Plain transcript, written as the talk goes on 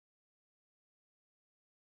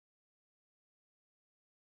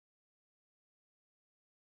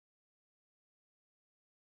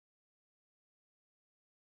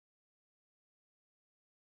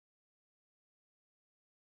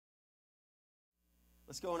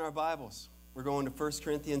Let's go in our Bibles. We're going to 1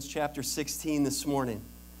 Corinthians chapter 16 this morning.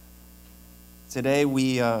 Today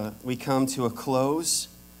we come to a close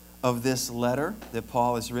of this letter that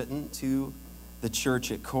Paul has written to the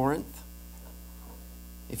church at Corinth.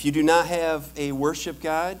 If you do not have a worship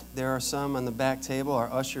guide, there are some on the back table.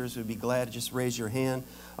 Our ushers would be glad to just raise your hand,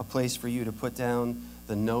 a place for you to put down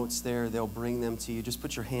the notes there. They'll bring them to you. Just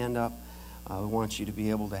put your hand up. We want you to be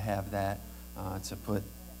able to have that to put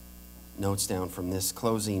notes down from this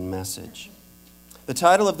closing message. The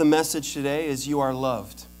title of the message today is You Are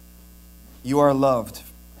Loved. You are loved.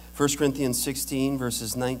 1 Corinthians 16,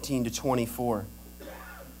 verses 19 to 24.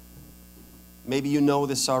 Maybe you know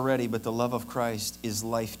this already, but the love of Christ is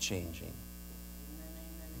life-changing.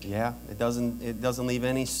 Yeah, it doesn't leave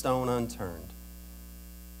any stone unturned.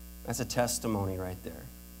 That's a testimony right there.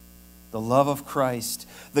 The love of Christ.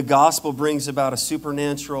 The gospel brings about a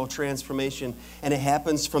supernatural transformation, and it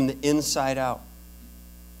happens from the inside out.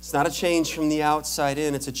 It's not a change from the outside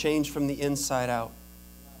in, it's a change from the inside out.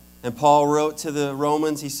 And Paul wrote to the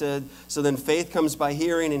Romans, he said, so then faith comes by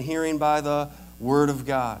hearing, and hearing by the Word of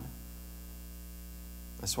God.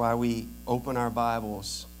 That's why we open our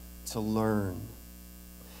Bibles to learn.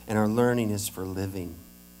 And our learning is for living.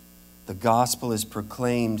 The gospel is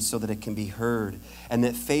proclaimed so that it can be heard, and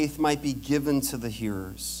that faith might be given to the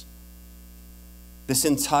hearers. This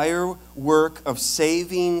entire work of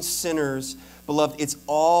saving sinners, beloved, it's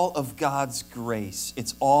all of God's grace.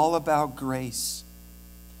 It's all about grace.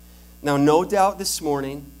 Now, no doubt this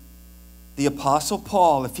morning, the Apostle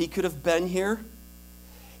Paul, if he could have been here,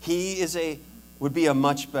 would be a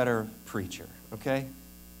much better preacher, okay?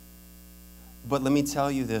 But let me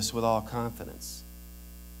tell you this with all confidence.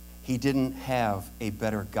 He didn't have a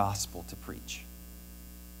better gospel to preach.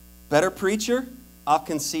 Better preacher? I'll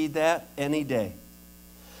concede that any day.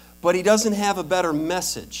 But he doesn't have a better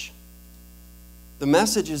message. The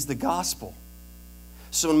message is the gospel.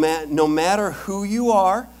 So no matter who you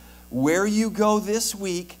are, where you go this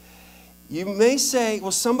week, you may say,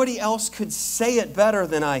 well, somebody else could say it better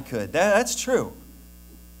than I could. That's true.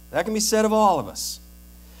 That can be said of all of us.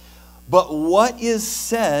 But what is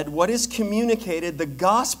said, what is communicated, the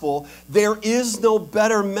gospel, there is no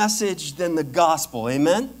better message than the gospel.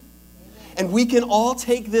 Amen? Amen? And we can all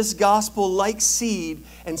take this gospel like seed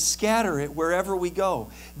and scatter it wherever we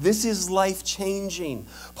go. This is life-changing.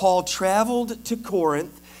 Paul traveled to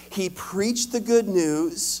Corinth. He preached the good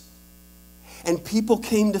news. And people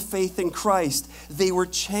came to faith in Christ. They were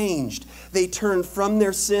changed. They turned from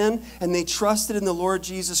their sin and they trusted in the Lord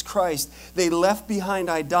Jesus Christ. They left behind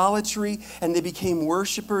idolatry and they became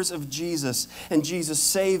worshipers of Jesus. And Jesus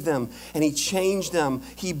saved them and He changed them.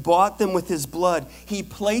 He bought them with His blood. He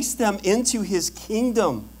placed them into His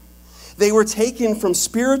kingdom. They were taken from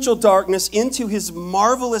spiritual darkness into His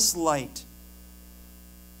marvelous light.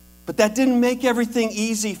 But that didn't make everything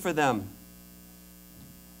easy for them.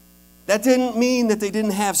 That didn't mean that they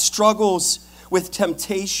didn't have struggles with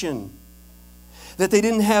temptation, that they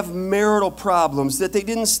didn't have marital problems, that they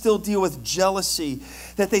didn't still deal with jealousy,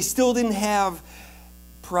 that they still didn't have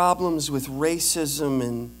problems with racism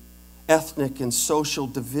and ethnic and social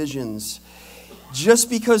divisions. Just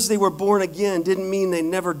because they were born again didn't mean they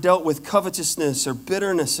never dealt with covetousness or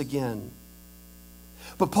bitterness again.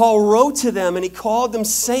 But Paul wrote to them and he called them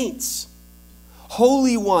saints,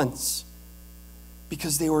 holy ones,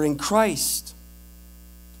 because they were in Christ.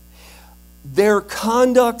 Their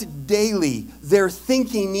conduct daily, their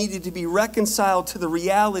thinking needed to be reconciled to the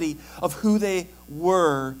reality of who they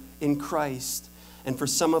were in Christ. And for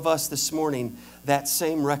some of us this morning, that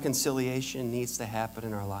same reconciliation needs to happen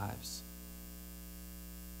in our lives.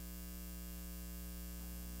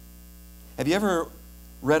 Have you ever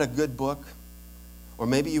read a good book? Or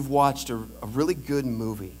maybe you've watched a really good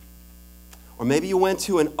movie. Or maybe you went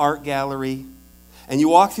to an art gallery and you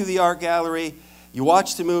walked through the art gallery, you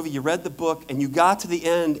watched the movie, you read the book, and you got to the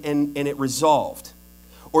end and it resolved.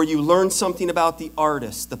 Or you learned something about the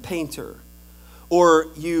artist, the painter. Or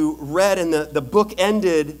you read and the book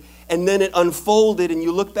ended and then it unfolded and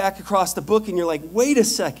you look back across the book and you're like, wait a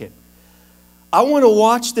second. I want to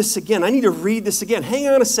watch this again. I need to read this again. Hang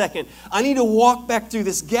on a second. I need to walk back through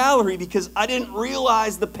this gallery because I didn't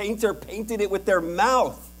realize the painter painted it with their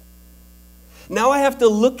mouth. Now I have to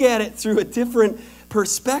look at it through a different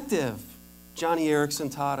perspective. Johnny Erickson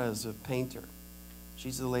Tata is a painter.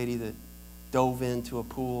 She's the lady that dove into a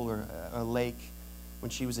pool or a lake when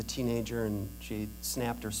she was a teenager and she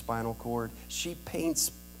snapped her spinal cord. She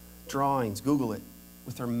paints drawings, Google it,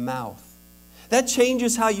 with her mouth. That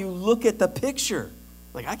changes how you look at the picture.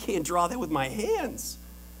 Like, I can't draw that with my hands.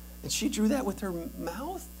 And she drew that with her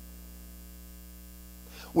mouth.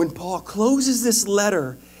 when Paul closes this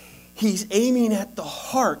letter, he's aiming at the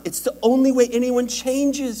heart. It's the only way anyone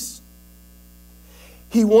changes.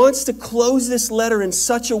 He wants to close this letter in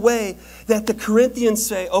such a way that the Corinthians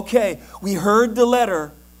say, okay, we heard the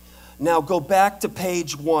letter. Now go back to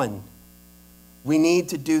page 1. We need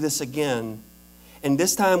to do this again. And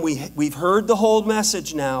this time we've heard the whole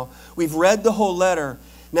message now. We've read the whole letter.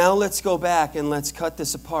 Now let's go back and let's cut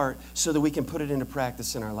this apart so that we can put it into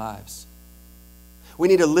practice in our lives. We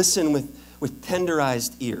need to listen with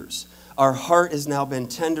tenderized ears. Our heart has now been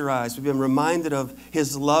tenderized. We've been reminded of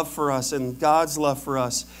His love for us and God's love for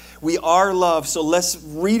us. We are loved, so let's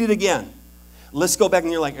read it again. Let's go back,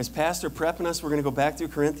 and you're like, is Pastor prepping us? We're going to go back through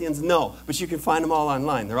Corinthians? No, but you can find them all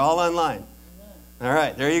online. They're all online. All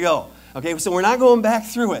right, there you go. Okay, so we're not going back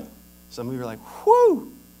through it. Some of you are like,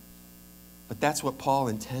 whoo! But that's what Paul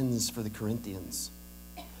intends for the Corinthians.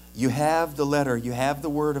 You have the letter. You have the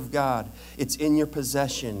Word of God. It's in your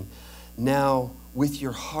possession. Now, with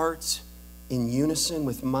your heart in unison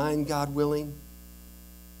with mine, God willing,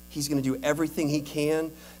 He's going to do everything He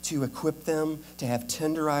can to equip them to have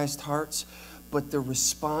tenderized hearts. But the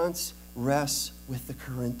response rests with the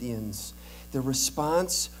Corinthians. The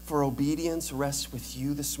response for obedience rests with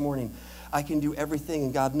you this morning. I can do everything,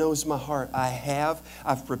 and God knows my heart.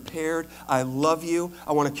 I've prepared, I love you,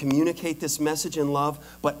 I want to communicate this message in love,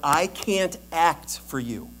 but I can't act for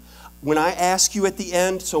you. When I ask you at the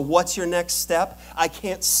end, so what's your next step? I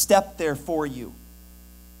can't step there for you.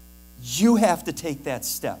 You have to take that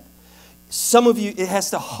step. Some of you, it has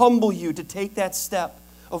to humble you to take that step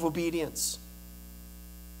of obedience.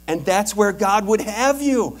 And that's where God would have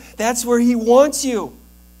you. That's where He wants you.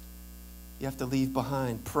 You have to leave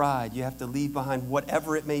behind pride. You have to leave behind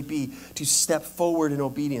whatever it may be to step forward in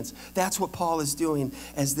obedience. That's what Paul is doing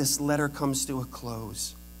as this letter comes to a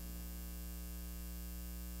close.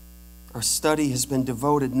 Our study has been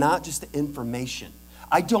devoted not just to information.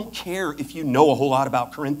 I don't care if you know a whole lot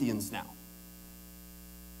about Corinthians now.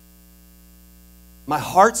 My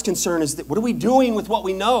heart's concern is that what are we doing with what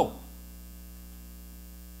we know?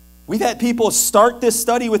 We've had people start this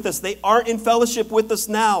study with us. They aren't in fellowship with us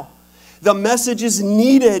now. The message is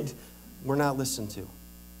needed. We're not listened to.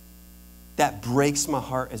 That breaks my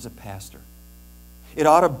heart as a pastor. It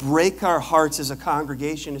ought to break our hearts as a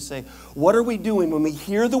congregation to say, what are we doing when we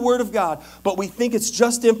hear the Word of God, but we think it's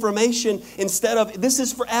just information instead of, this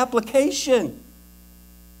is for application.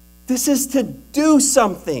 This is to do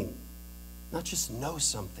something, not just know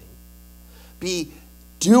something. Be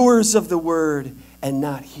doers of the Word and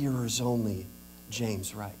not hearers only,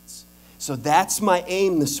 James writes. So that's my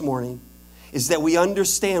aim this morning, is that we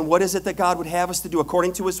understand what is it that God would have us to do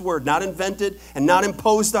according to His Word, not invented and not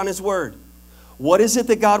imposed on His Word. What is it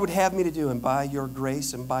that God would have me to do? And by your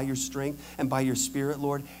grace and by your strength and by your Spirit,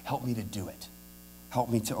 Lord, help me to do it. Help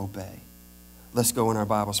me to obey. Let's go in our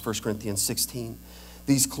Bibles, 1 Corinthians 16.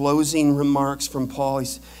 These closing remarks from Paul,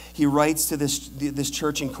 he writes to this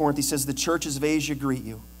church in Corinth. He says, the churches of Asia greet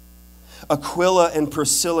you. Aquila and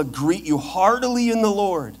Priscilla greet you heartily in the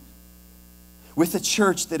Lord with the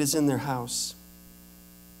church that is in their house.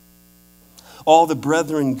 All the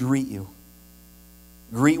brethren greet you.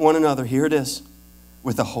 Greet one another, here it is,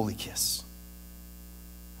 with a holy kiss.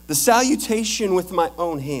 The salutation with my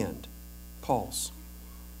own hand, Paul's.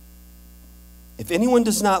 If anyone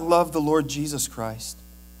does not love the Lord Jesus Christ,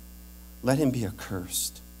 let him be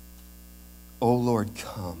accursed. O Lord,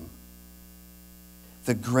 come.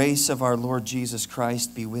 The grace of our Lord Jesus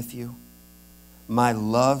Christ be with you. My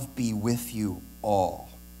love be with you all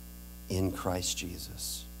in Christ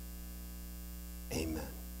Jesus. Amen.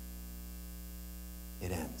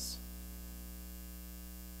 It ends.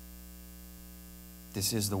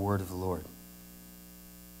 This is the word of the Lord.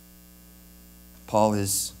 Paul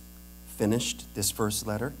has finished this first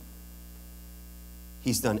letter.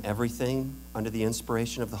 He's done everything under the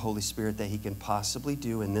inspiration of the Holy Spirit that he can possibly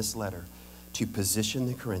do in this letter to position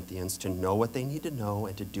the Corinthians to know what they need to know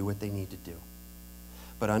and to do what they need to do.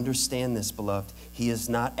 But understand this, beloved, he is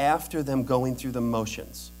not after them going through the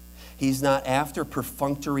motions. He's not after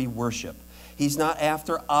perfunctory worship. He's not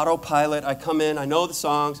after autopilot. I come in, I know the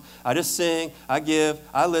songs, I just sing, I give,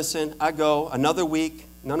 I listen, I go, another week.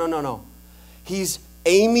 No. He's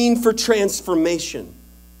aiming for transformation,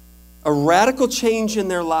 a radical change in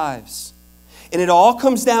their lives. And it all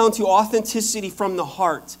comes down to authenticity from the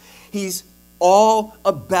heart. He's all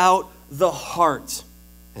about the heart.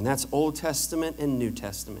 And that's Old Testament and New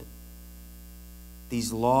Testament.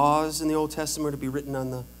 These laws in the Old Testament are to be written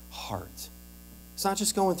on the heart. It's not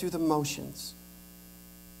just going through the motions.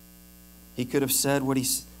 He could have said what he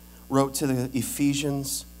wrote to the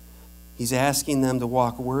Ephesians. He's asking them to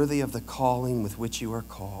walk worthy of the calling with which you are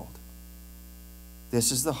called.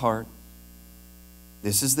 This is the heart.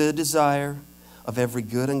 This is the desire of every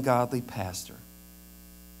good and godly pastor,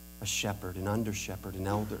 a shepherd, an under-shepherd, an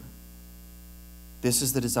elder. This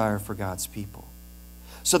is the desire for God's people.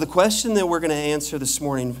 So the question that we're going to answer this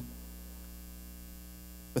morning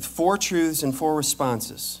with 4 truths and 4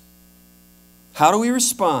 responses. How do we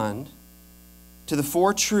respond to the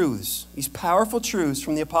 4 truths, these powerful truths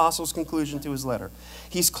from the apostle's conclusion to his letter?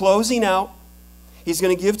 He's closing out. He's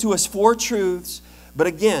going to give to us 4 truths. But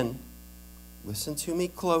again, listen to me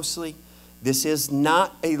closely. This is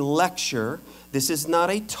not a lecture. This is not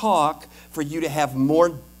a talk for you to have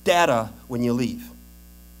more data when you leave.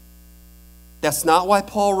 That's not why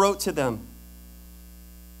Paul wrote to them.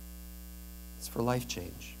 It's for life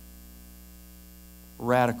change.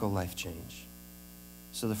 Radical life change.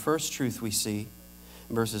 So the first truth we see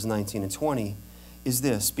in verses 19 and 20 is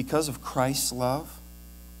this: because of Christ's love,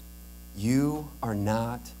 you are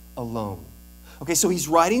not alone. Okay, so he's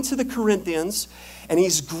writing to the Corinthians and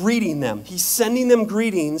he's greeting them. He's sending them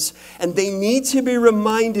greetings, and they need to be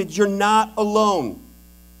reminded you're not alone.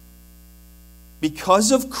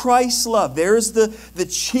 Because of Christ's love, there's the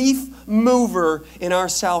chief mover in our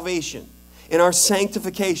salvation, in our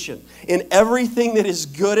sanctification, in everything that is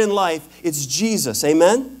good in life. It's Jesus.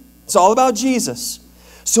 Amen? It's all about Jesus.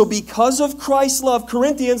 So because of Christ's love,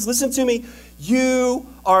 Corinthians, listen to me, you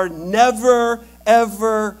are never,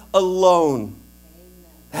 ever alone.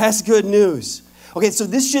 That's good news. Okay, so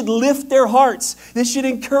this should lift their hearts. This should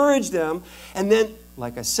encourage them. And then,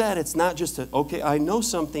 like I said, it's not just okay, I know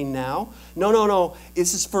something now. No.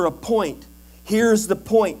 This is for a point. Here's the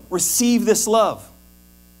point. Receive this love.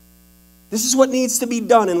 This is what needs to be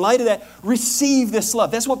done. In light of that, receive this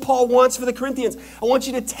love. That's what Paul wants for the Corinthians. I want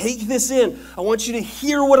you to take this in. I want you to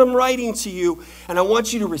hear what I'm writing to you, and I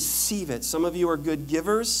want you to receive it. Some of you are good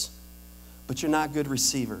givers, but you're not good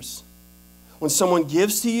receivers. When someone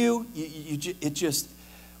gives to you,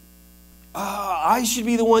 I should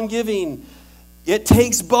be the one giving. It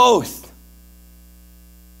takes both.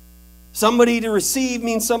 Somebody to receive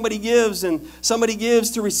means somebody gives, and somebody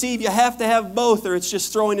gives to receive. You have to have both, or it's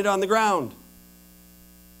just throwing it on the ground.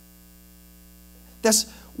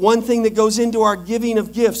 That's one thing that goes into our giving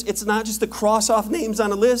of gifts. It's not just to cross off names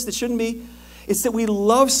on a list. It shouldn't be. It's that we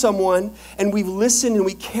love someone, and we listen, and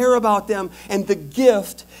we care about them, and the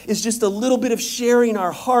gift is just a little bit of sharing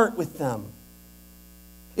our heart with them.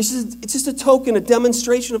 It's just a token, a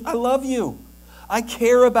demonstration of, I love you. I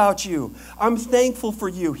care about you. I'm thankful for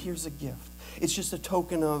you. Here's a gift. It's just a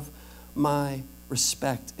token of my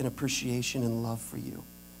respect and appreciation and love for you.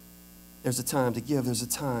 There's a time to give. There's a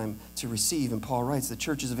time to receive. And Paul writes, the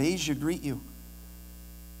churches of Asia greet you.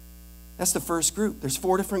 That's the first group. There's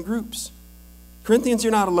 4 different groups. Corinthians,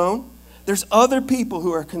 you're not alone. There's other people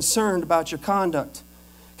who are concerned about your conduct,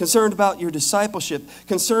 concerned about your discipleship,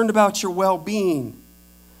 concerned about your well-being.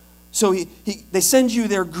 So they send you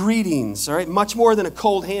their greetings, all right? Much more than a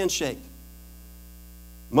cold handshake.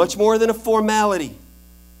 Much more than a formality.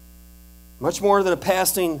 Much more than a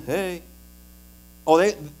passing, hey. Oh,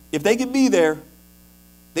 if they could be there,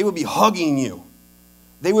 they would be hugging you.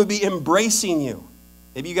 They would be embracing you.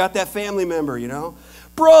 Maybe you got that family member, you know.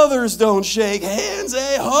 Brothers don't shake hands,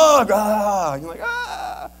 they hug. Ah. You're like,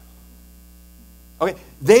 ah. Okay,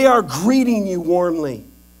 they are greeting you warmly.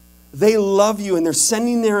 They love you, and they're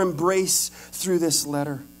sending their embrace through this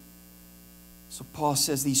letter. So Paul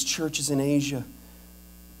says these churches in Asia.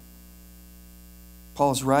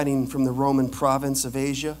 Paul is writing from the Roman province of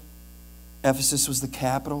Asia. Ephesus was the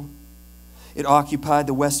capital. It occupied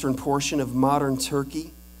the western portion of modern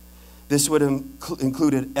Turkey. This would have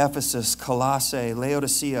included Ephesus, Colossae,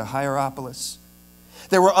 Laodicea, Hierapolis.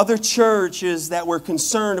 There were other churches that were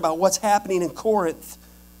concerned about what's happening in Corinth.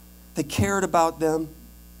 They cared about them.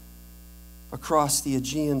 Across the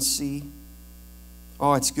Aegean Sea.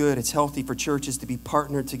 Oh, it's good. It's healthy for churches to be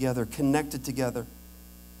partnered together, connected together.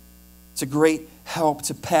 It's a great help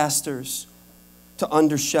to pastors, to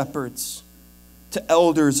under-shepherds, to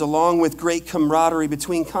elders, along with great camaraderie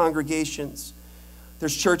between congregations.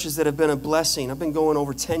 There's churches that have been a blessing. I've been going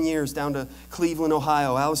over 10 years down to Cleveland,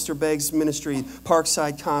 Ohio. Alistair Begg's ministry,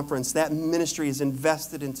 Parkside Conference. That ministry is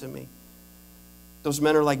invested into me. Those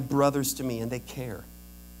men are like brothers to me, and they care.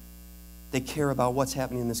 They care about what's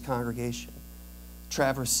happening in this congregation.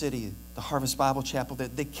 Traverse City, the Harvest Bible Chapel,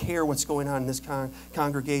 they care what's going on in this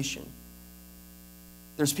congregation.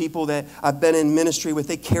 There's people that I've been in ministry with,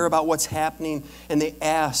 they care about what's happening, and they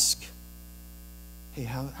ask, hey,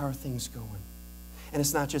 how are things going? And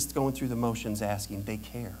it's not just going through the motions asking, they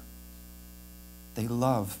care. They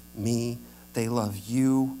love me, they love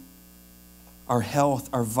you, our health,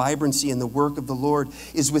 our vibrancy in the work of the Lord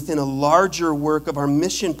is within a larger work of our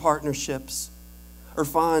mission partnerships.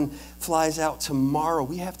 Irfan flies out tomorrow.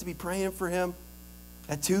 We have to be praying for him.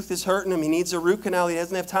 That tooth is hurting him. He needs a root canal. He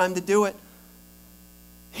doesn't have time to do it.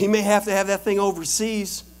 He may have to have that thing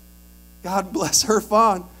overseas. God bless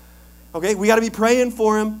Irfan. Okay, we got to be praying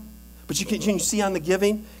for him. But can you see on the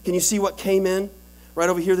giving? Can you see what came in? Right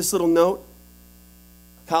over here, this little note.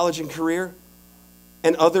 College and career.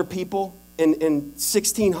 And other people in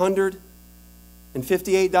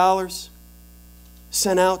 $1,658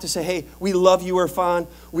 sent out to say, hey, we love you, Irfan.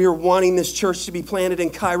 We are wanting this church to be planted in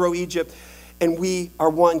Cairo, Egypt. And we are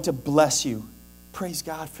wanting to bless you. Praise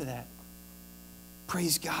God for that.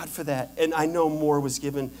 Praise God for that. And I know more was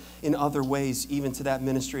given in other ways, even to that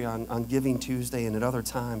ministry on Giving Tuesday and at other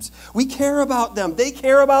times. We care about them. They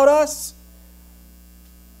care about us.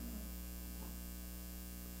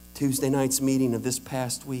 Tuesday night's meeting of this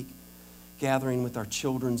past week, gathering with our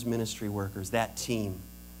children's ministry workers, that team.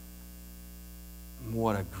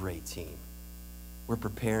 What a great team. We're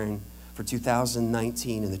preparing for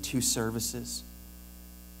 2019 in the 2 services.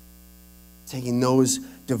 Taking those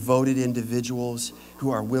devoted individuals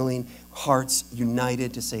who are willing, hearts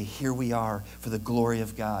united to say, here we are for the glory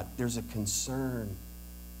of God. There's a concern.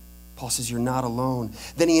 Paul says, you're not alone.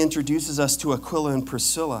 Then he introduces us to Aquila and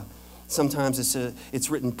Priscilla. Sometimes it's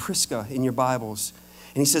written Prisca in your Bibles.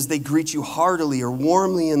 And he says, they greet you heartily or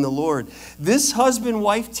warmly in the Lord. This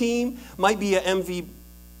husband-wife team might be an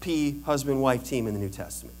MVP husband-wife team in the New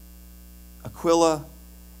Testament. Aquila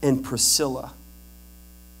and Priscilla.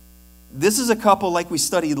 This is a couple like we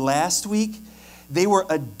studied last week. They were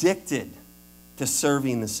addicted to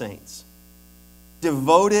serving the saints.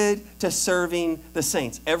 Devoted to serving the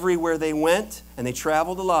saints. Everywhere they went, and they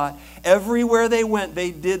traveled a lot, everywhere they went,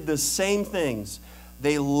 they did the same things.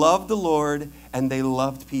 They loved the Lord, and they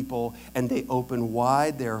loved people, and they opened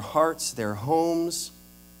wide their hearts, their homes,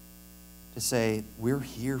 to say, we're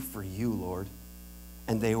here for you, Lord.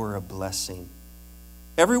 And they were a blessing.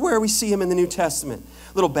 Everywhere we see him in the New Testament.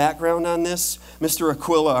 Little background on this. Mr.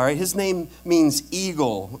 Aquila, all right, his name means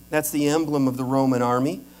eagle. That's the emblem of the Roman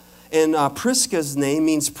army. And Prisca's name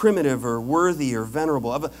means primitive or worthy or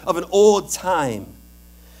venerable, of an old time.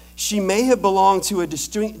 She may have belonged to a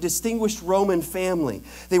distinguished Roman family.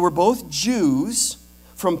 They were both Jews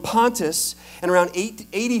from Pontus, and around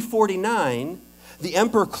AD 49, the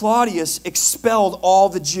Emperor Claudius expelled all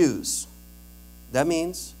the Jews. That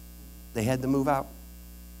means they had to move out.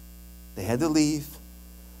 They had to leave.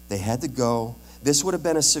 They had to go. This would have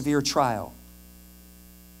been a severe trial.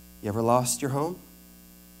 You ever lost your home?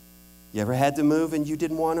 You ever had to move and you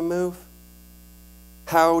didn't want to move?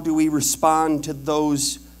 How do we respond to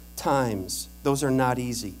those times? Those are not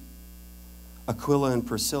easy. Aquila and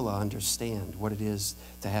Priscilla understand what it is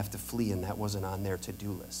to have to flee, and that wasn't on their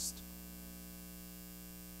to-do list.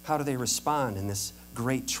 How do they respond in this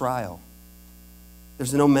great trial?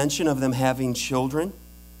 There's no mention of them having children.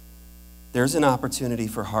 There's an opportunity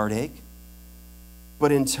for heartache.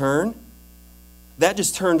 But in turn, that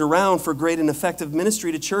just turned around for great and effective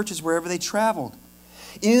ministry to churches wherever they traveled.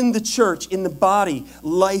 In the church, in the body,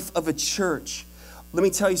 life of a church. Let me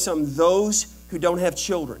tell you something. Those who don't have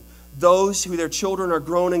children, those who their children are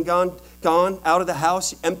grown and gone out of the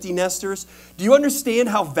house, empty nesters, do you understand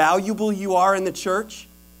how valuable you are in the church?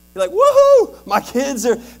 You're like, woohoo, my kids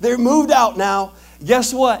they're moved out now.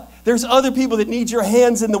 Guess what? There's other people that need your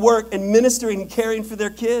hands in the work and ministering and caring for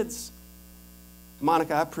their kids.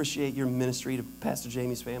 Monica, I appreciate your ministry to Pastor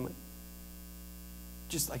Jamie's family.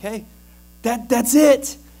 Just like, hey, that's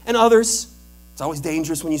it. And others, it's always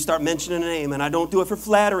dangerous when you start mentioning a name, and I don't do it for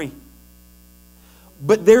flattery.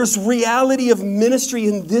 But there's reality of ministry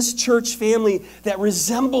in this church family that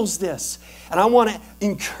resembles this. And I want to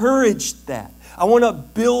encourage that. I want to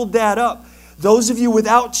build that up. Those of you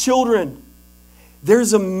without children,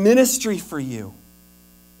 there's a ministry for you.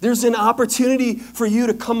 There's an opportunity for you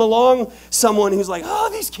to come along someone who's like, oh,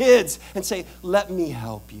 these kids, and say, let me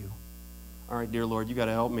help you. All right, dear Lord, you got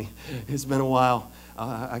to help me. It's been a while.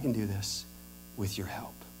 I can do this with your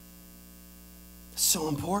help. It's so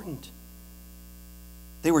important.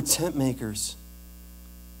 They were tent makers.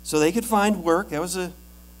 So they could find work. That was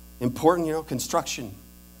important, construction.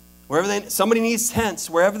 Somebody needs tents.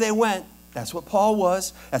 Wherever they went, that's what Paul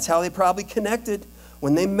was. That's how they probably connected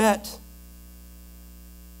when they met.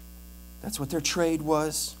 That's what their trade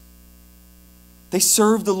was. They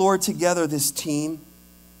served the Lord together, this team.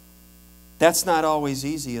 That's not always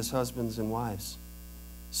easy as husbands and wives.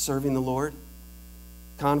 Serving the Lord.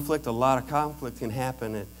 Conflict, a lot of conflict can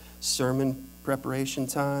happen at sermon preparation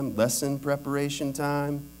time, lesson preparation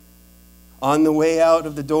time. on the way out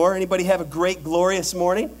of the door. Anybody have a great, glorious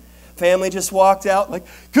morning? Family just walked out like,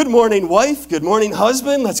 good morning, wife. Good morning,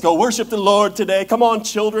 husband. Let's go worship the Lord today. Come on,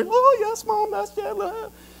 children. Oh, yes, Mom. That's yeah.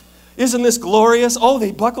 Isn't this glorious? Oh,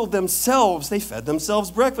 they buckled themselves. They fed themselves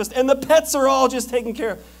breakfast. And the pets are all just taken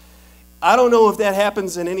care of. I don't know if that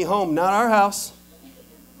happens in any home. Not our house.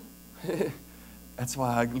 That's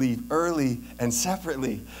why I leave early and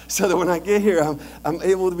separately. So that when I get here, I'm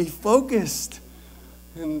able to be focused.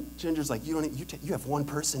 And Ginger's like, you have one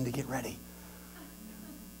person to get ready.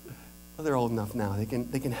 Well, they're old enough now. They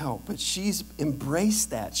can help. But she's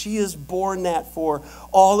embraced that. She has borne that for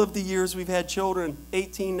all of the years we've had children,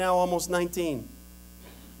 18 now, almost 19.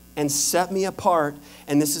 And set me apart.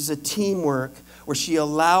 And this is a teamwork where she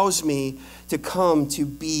allows me to come to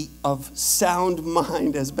be of sound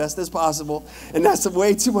mind as best as possible. And that's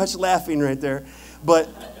way too much laughing right there. But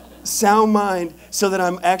sound mind so that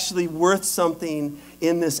I'm actually worth something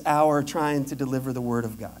in this hour trying to deliver the word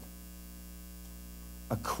of God.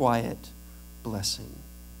 A quiet blessing.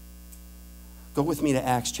 Go with me to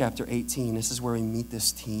Acts chapter 18. This is where we meet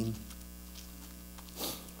this team.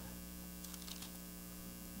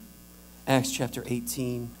 Acts chapter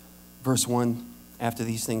 18, verse 1. After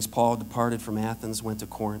these things, Paul departed from Athens, went to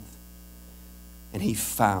Corinth, and he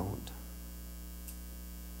found.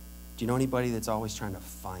 Do you know anybody that's always trying to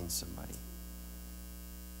find somebody?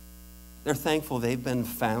 They're thankful they've been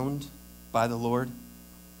found by the Lord,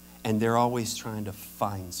 and they're always trying to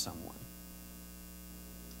find someone.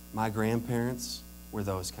 My grandparents were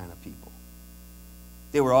those kind of people.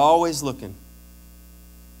 They were always looking.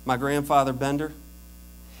 My grandfather, Bender,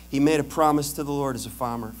 he made a promise to the Lord as a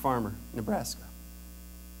farmer in Nebraska.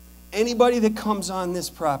 Anybody that comes on this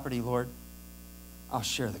property, Lord, I'll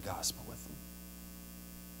share the gospel with them.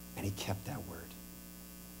 And he kept that word.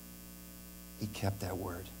 He kept that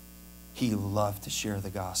word. He loved to share the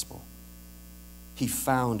gospel. He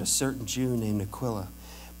found a certain Jew named Aquila,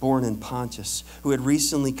 born in Pontus, who had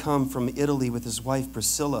recently come from Italy with his wife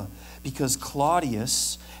Priscilla, because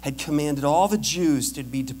Claudius had commanded all the Jews to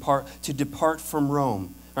depart from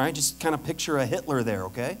Rome. All right, just kind of picture a Hitler there,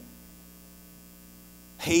 okay?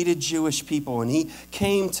 Hated Jewish people, and he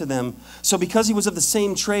came to them. So because he was of the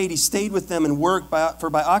same trade, he stayed with them and worked,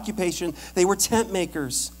 for by occupation they were tent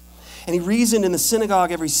makers. And he reasoned in the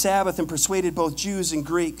synagogue every Sabbath and persuaded both Jews and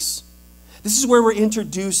Greeks. This is where we're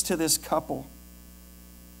introduced to this couple.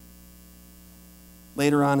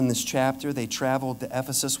 Later on in this chapter, they traveled to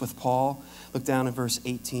Ephesus with Paul. Look down at verse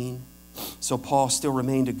 18. So Paul still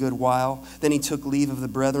remained a good while. Then he took leave of the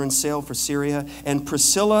brethren, sailed for Syria, and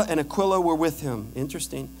Priscilla and Aquila were with him.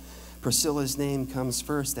 Interesting. Priscilla's name comes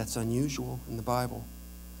first. That's unusual in the Bible,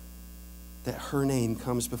 that her name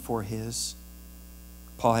comes before his.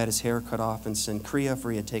 Paul had his hair cut off in Cenchrea,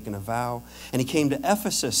 for he had taken a vow. And he came to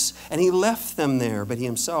Ephesus, and he left them there, but he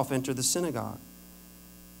himself entered the synagogue.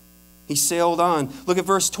 He sailed on. Look at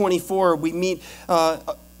verse 24. We meet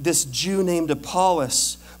this Jew named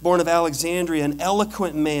Apollos, born of Alexandria, an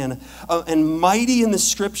eloquent man and mighty in the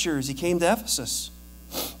scriptures. He came to Ephesus.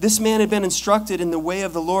 This man had been instructed in the way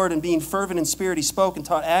of the Lord, and being fervent in spirit, he spoke and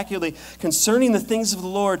taught accurately concerning the things of the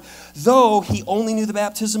Lord, though he only knew the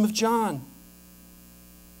baptism of John.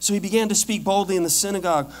 So he began to speak boldly in the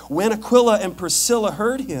synagogue. When Aquila and Priscilla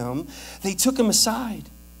heard him, they took him aside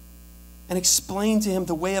and explained to him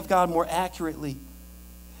the way of God more accurately.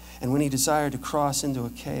 And when he desired to cross into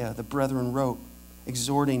Achaia, the brethren wrote,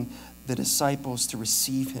 exhorting the disciples to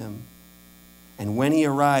receive him. And when he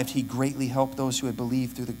arrived, he greatly helped those who had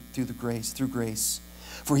believed through grace.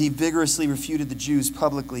 For he vigorously refuted the Jews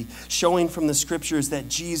publicly, showing from the scriptures that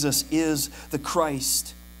Jesus is the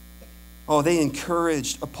Christ. Oh, they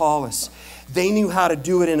encouraged Apollos. They knew how to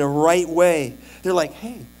do it in a right way. They're like,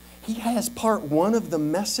 hey, he has part 1 of the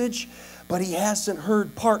message, but he hasn't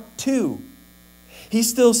heard part 2. He's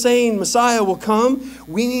still saying Messiah will come.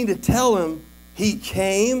 We need to tell him he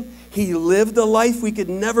came. He lived the life we could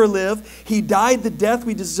never live. He died the death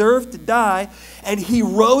we deserved to die. And he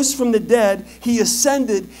rose from the dead. He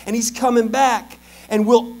ascended, and he's coming back. And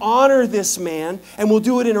we'll honor this man, and we'll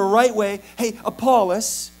do it in a right way. Hey,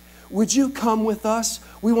 Apollos, would you come with us?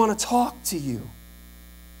 We want to talk to you.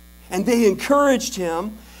 And they encouraged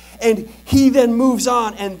him, and he then moves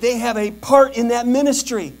on, and they have a part in that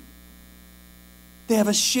ministry. They have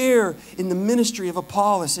a share in the ministry of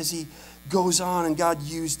Apollos as he goes on, and God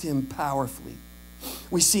used him powerfully.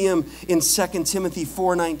 We see him in 2 Timothy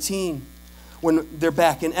 4:19 when they're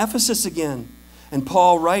back in Ephesus again. And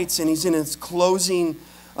Paul writes, and he's in his closing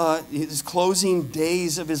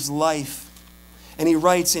days of his life. And he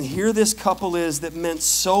writes, and here this couple is that meant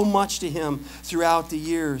so much to him throughout the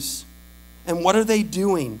years. And what are they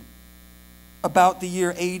doing? about the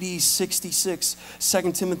year AD 66,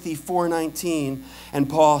 2 Timothy 4:19, and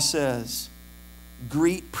Paul says,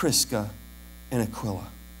 greet Prisca and Aquila.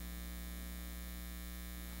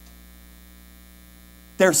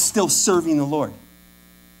 They're still serving the Lord.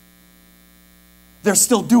 They're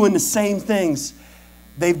still doing the same things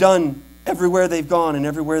they've done everywhere they've gone and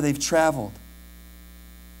everywhere they've traveled.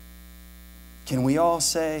 Can we all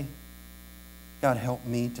say, God, help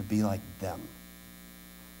me to be like them?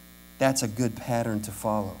 That's a good pattern to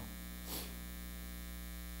follow.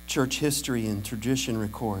 Church history and tradition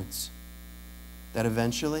records that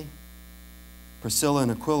eventually Priscilla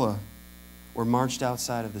and Aquila were marched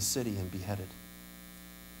outside of the city and beheaded.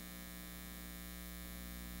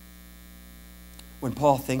 When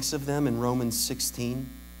Paul thinks of them in Romans 16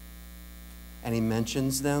 and he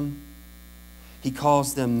mentions them, he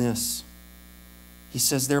calls them this. He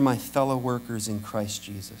says, they're my fellow workers in Christ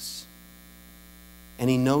Jesus. And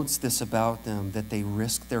he notes this about them, that they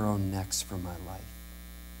risk their own necks for my life.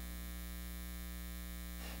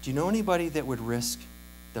 Do you know anybody that would risk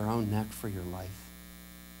their own neck for your life?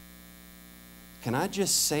 Can I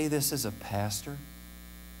just say this as a pastor?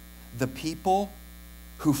 The people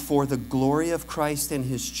who for the glory of Christ and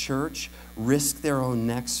his church risk their own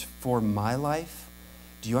necks for my life,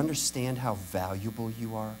 do you understand how valuable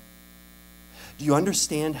you are? Do you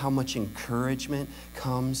understand how much encouragement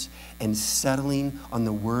comes and settling on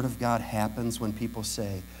the Word of God happens when people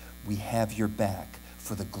say, we have your back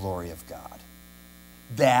for the glory of God?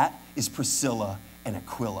 That is Priscilla and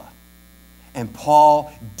Aquila. And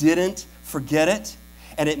Paul didn't forget it.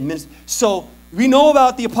 So we know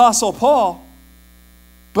about the Apostle Paul,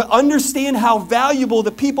 but understand how valuable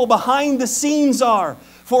the people behind the scenes are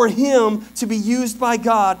for him to be used by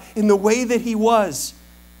God in the way that he was.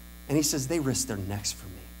 And he says, they risked their necks for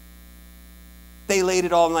me. They laid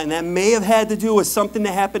it all on the line. And that may have had to do with something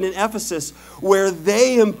that happened in Ephesus where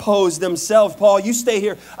they imposed themselves. Paul, you stay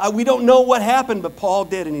here. We don't know what happened, but Paul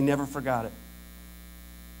did, and he never forgot it.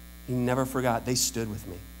 He never forgot. They stood with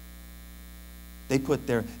me.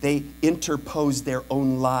 They interposed their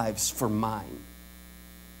own lives for mine.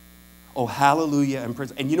 Oh, hallelujah and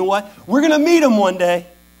praise. And you know what? We're going to meet him one day.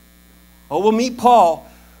 Oh, we'll meet Paul.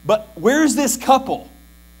 But where's this couple?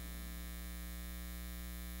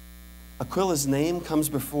 Aquila's name comes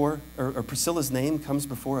before, or Priscilla's name comes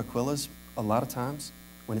before Aquila's a lot of times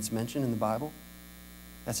when it's mentioned in the Bible.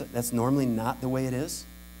 That's normally not the way it is.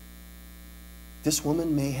 This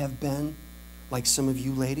woman may have been, like some of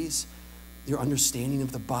you ladies, your understanding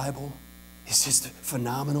of the Bible is just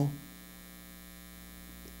phenomenal.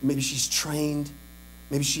 Maybe she's trained.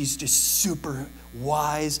 Maybe she's just super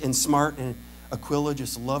wise and smart, and Aquila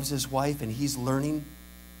just loves his wife and he's learning.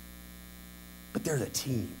 But they're the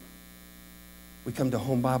team. We come to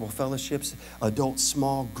home Bible fellowships, adult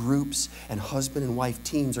small groups, and husband and wife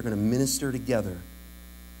teams are going to minister together,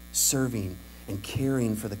 serving and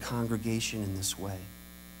caring for the congregation in this way.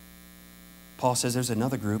 Paul says there's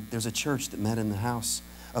another group, there's a church that met in the house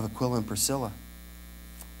of Aquila and Priscilla.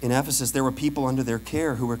 In Ephesus, there were people under their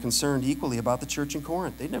care who were concerned equally about the church in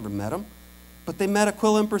Corinth. They'd never met them, but they met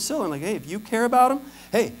Aquila and Priscilla and like, hey, if you care about them,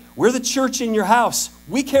 hey, we're the church in your house.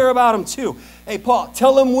 We care about them too. Hey, Paul,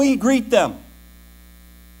 tell them we greet them.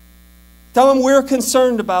 Tell them we're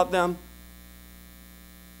concerned about them.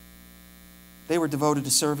 They were devoted to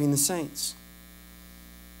serving the saints.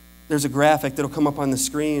 There's a graphic that'll come up on the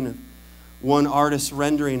screen of one artist's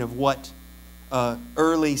rendering of what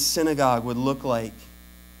early synagogue would look like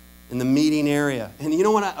in the meeting area. And you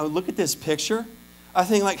know, when I look at this picture, I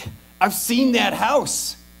think like, I've seen that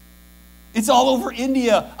house. It's all over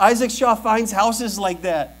India. Isaac Shaw finds houses like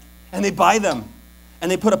that, and they buy them. And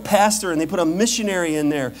they put a pastor and they put a missionary in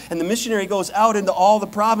there. And the missionary goes out into all the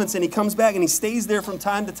province and he comes back and he stays there from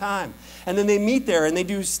time to time. And then they meet there and they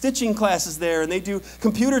do stitching classes there and they do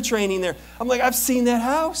computer training there. I'm like, I've seen that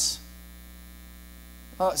house.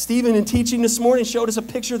 Stephen, in teaching this morning, showed us a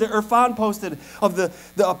picture that Irfan posted of the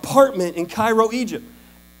apartment in Cairo, Egypt.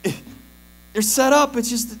 They're set up. It's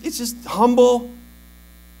just humble.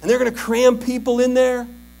 And they're going to cram people in there.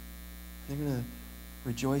 They're going to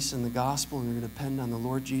rejoice in the gospel and they're going to depend on the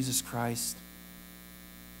Lord Jesus Christ.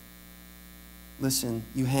 Listen,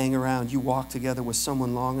 you hang around, you walk together with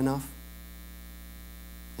someone long enough,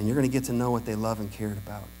 and you're going to get to know what they love and cared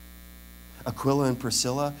about. Aquila and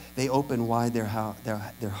Priscilla, they open wide their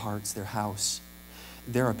hearts, their house.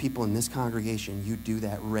 There are people in this congregation, you do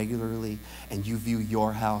that regularly, and you view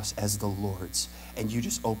your house as the Lord's. And you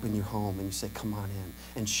just open your home and you say, come on in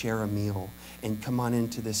and share a meal and come on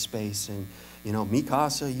into this space. And, you know, mi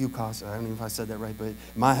casa, you casa. I don't know if I said that right, but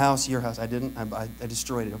my house, your house. I didn't. I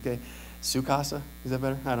destroyed it, okay? Sukasa? Is that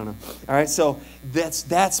better? I don't know. All right, so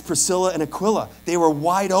that's Priscilla and Aquila. They were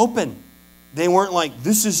wide open. They weren't like,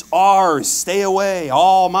 this is ours, stay away,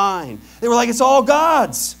 all mine. They were like, it's all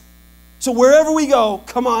God's. So wherever we go,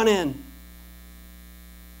 come on in.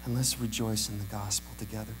 And let's rejoice in the gospel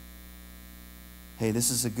together. Hey,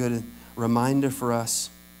 this is a good reminder for us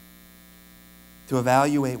to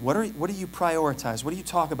evaluate what do you prioritize? What do you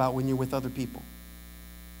talk about when you're with other people?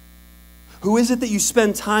 Who is it that you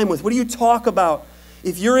spend time with? What do you talk about?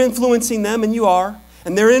 If you're influencing them, and you are,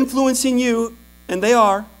 and they're influencing you, and they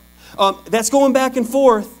are, that's going back and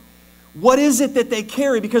forth. What is it that they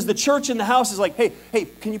carry? Because the church in the house is like, hey,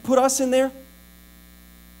 can you put us in there?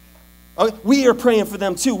 We are praying for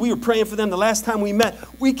them too. We were praying for them the last time we met.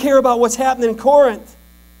 We care about what's happening in Corinth.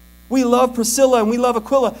 We love Priscilla and we love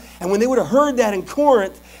Aquila. And when they would have heard that in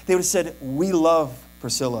Corinth, they would have said, we love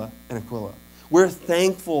Priscilla and Aquila. We're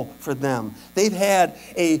thankful for them. They've had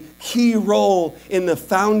a key role in the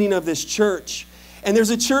founding of this church. And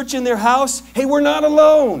there's a church in their house. Hey, we're not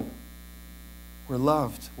alone. We're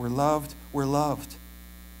loved. We're loved. We're loved.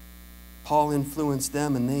 Paul influenced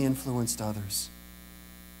them and they influenced others.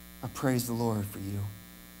 I praise the Lord for you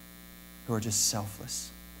who are just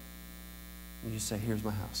selfless. And you say, here's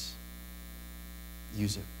my house.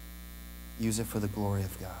 Use it. Use it for the glory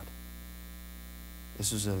of God.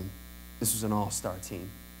 This was an all-star team.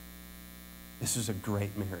 This was a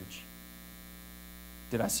great marriage.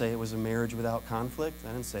 Did I say it was a marriage without conflict?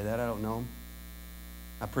 I didn't say that. I don't know.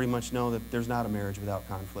 I pretty much know that there's not a marriage without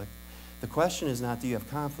conflict. The question is not, do you have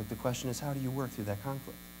conflict? The question is, how do you work through that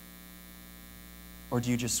conflict? Or do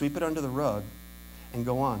you just sweep it under the rug and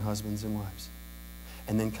go on, husbands and wives?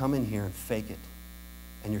 And then come in here and fake it,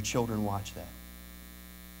 and your children watch that.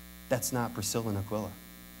 That's not Priscilla and Aquila.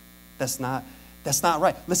 That's not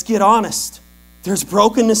right. Let's get honest. There's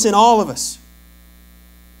brokenness in all of us.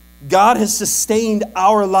 God has sustained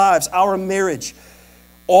our lives, our marriage,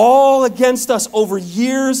 all against us over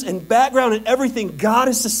years and background and everything. God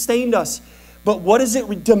has sustained us. But what does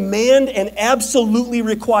it demand and absolutely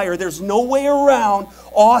require? There's no way around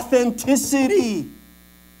authenticity.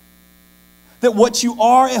 That what you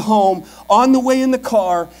are at home, on the way in the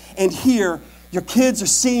car, and here, your kids are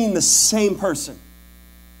seeing the same person.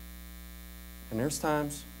 And there's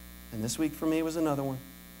times, and this week for me was another one,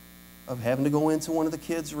 of having to go into one of the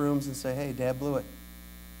kids' rooms and say, hey, Dad blew it.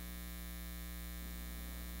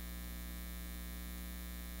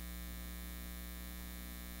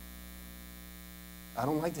 I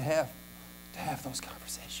don't like to have those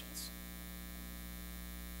conversations.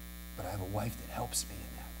 But I have a wife that helps me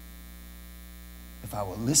in that. If I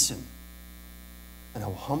will listen and I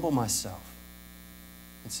will humble myself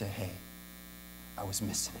and say, hey, I was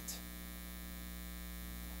missing it.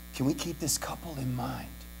 Can we keep this couple in mind?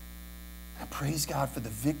 I praise God for the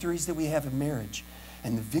victories that we have in marriage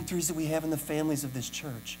and the victories that we have in the families of this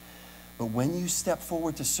church. But when you step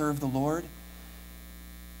forward to serve the Lord,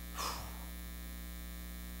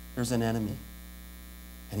 there's an enemy.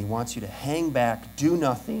 And he wants you to hang back, do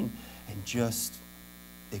nothing, and just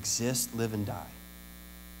exist, live, and die.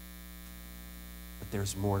 But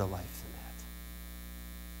there's more to life than that.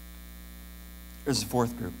 There's the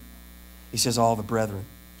fourth group. He says, all the brethren.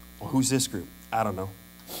 Well, who's this group? I don't know.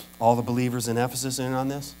 All the believers in Ephesus in on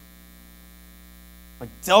this? Like,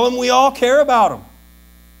 tell them we all care about them.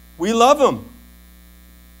 We love them.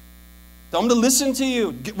 Tell them to listen to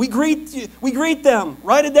you. We greet you. We greet them.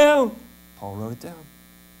 Write it down. Paul wrote it down.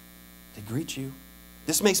 They greet you.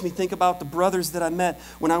 This makes me think about the brothers that I met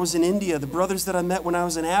when I was in India, the brothers that I met when I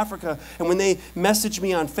was in Africa, and when they message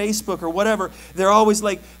me on Facebook or whatever, they're always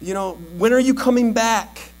like, when are you coming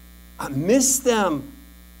back? I miss them.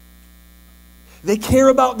 They care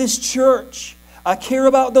about this church. I care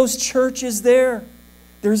about those churches there.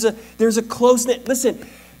 There's a close-knit. Listen,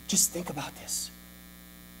 just think about this.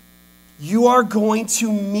 You are going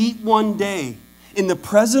to meet one day in the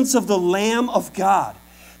presence of the Lamb of God,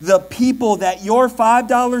 the people that your $5,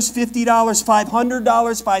 $50, $500,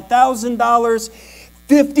 $5,000,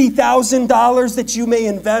 $50,000 that you may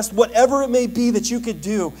invest, whatever it may be that you could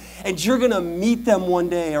do, and you're going to meet them one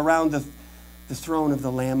day around the throne of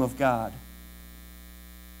the Lamb of God.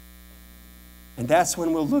 And that's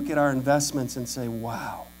when we'll look at our investments and say,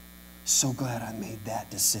 wow, so glad I made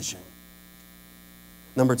that decision.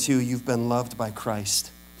 Number 2, you've been loved by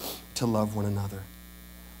Christ to love one another.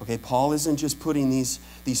 Okay, Paul isn't just putting these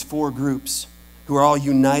 4 groups who are all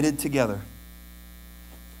united together.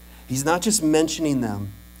 He's not just mentioning them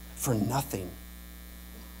for nothing.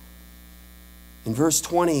 In verse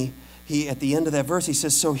 20, at the end of that verse, he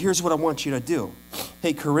says, so here's what I want you to do.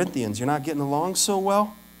 Hey, Corinthians, you're not getting along so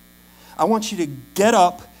well? I want you to get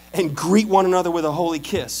up and greet one another with a holy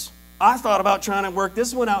kiss. I thought about trying to work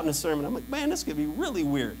this one out in a sermon. I'm like, man, this could be really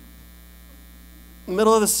weird. In the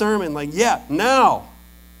middle of the sermon, like, yeah, now.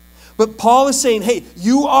 But Paul is saying, hey,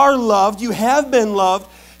 you are loved, you have been loved,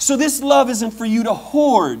 so this love isn't for you to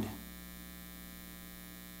hoard.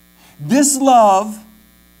 This love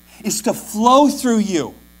is to flow through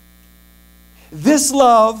you. This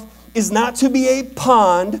love is not to be a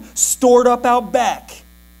pond stored up out back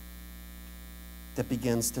that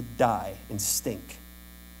begins to die and stink.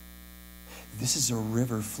 This is a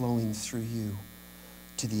river flowing through you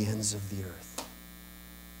to the ends of the earth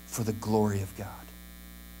for the glory of God.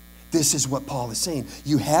 This is what Paul is saying.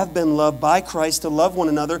 You have been loved by Christ to love one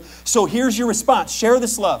another. So here's your response. Share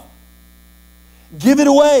this love. Give it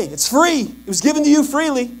away. It's free. It was given to you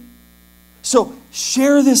freely. So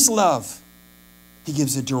share this love. He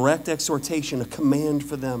gives a direct exhortation, a command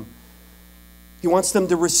for them. He wants them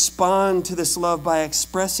to respond to this love by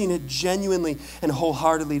expressing it genuinely and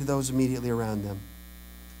wholeheartedly to those immediately around them.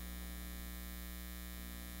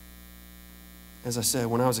 As I said,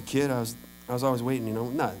 when I was a kid, I was always waiting,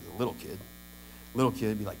 not a little kid. Little kid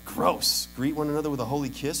would be like, gross. Greet one another with a holy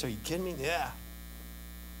kiss? Are you kidding me? Yeah.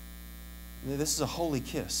 This is a holy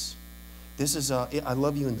kiss. This is I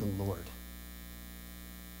love you in the Lord.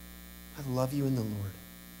 I love you in the Lord.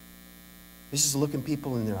 This is looking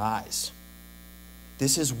people in their eyes.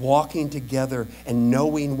 This is walking together and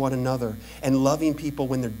knowing one another and loving people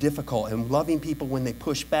when they're difficult and loving people when they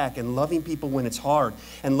push back and loving people when it's hard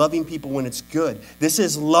and loving people when it's good. This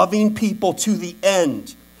is loving people to the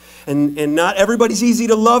end. And not everybody's easy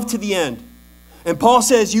to love to the end. And Paul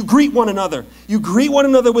says, you greet one another. You greet one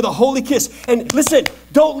another with a holy kiss. And listen,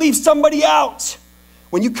 don't leave somebody out.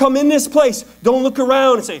 When you come in this place, don't look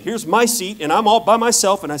around and say, here's my seat and I'm all by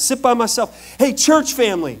myself and I sit by myself. Hey, church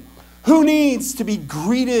family. Who needs to be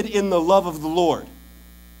greeted in the love of the Lord?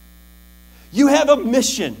 You have a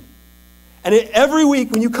mission. And every week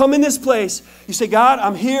when you come in this place, you say, God,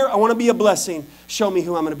 I'm here. I want to be a blessing. Show me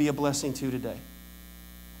who I'm going to be a blessing to today.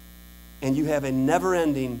 And you have a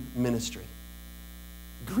never-ending ministry.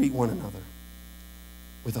 Greet one another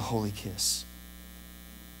with a holy kiss.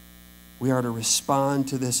 We are to respond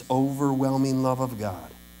to this overwhelming love of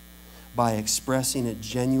God by expressing it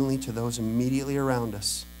genuinely to those immediately around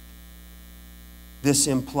us. This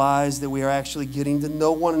implies that we are actually getting to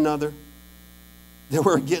know one another, that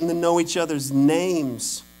we're getting to know each other's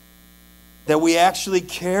names, that we actually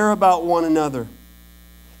care about one another,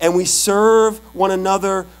 and we serve one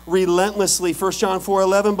another relentlessly. 1 John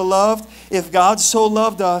 4:11, beloved, if God so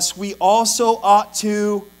loved us, we also ought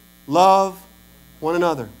to love one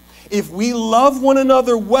another. If we love one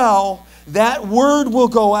another well, that word will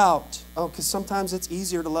go out. Oh, because sometimes it's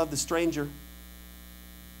easier to love the stranger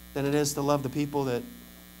than it is to love the people that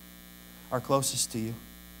are closest to you.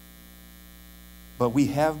 But we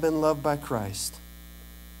have been loved by Christ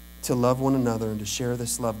to love one another and to share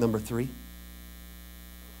this love. Number 3,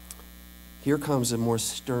 here comes a more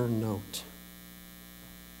stern note.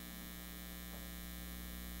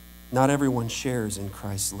 Not everyone shares in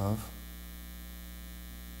Christ's love.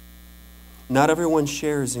 Not everyone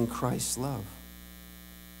shares in Christ's love.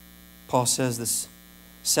 Paul says this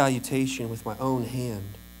salutation with my own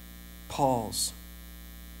hand. Paul's.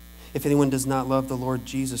 If anyone does not love the Lord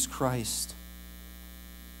Jesus Christ,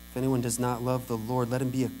 if anyone does not love the Lord, let him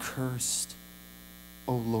be accursed.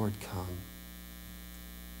 O Lord, come.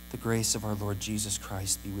 The grace of our Lord Jesus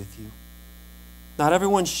Christ be with you. Not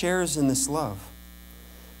everyone shares in this love.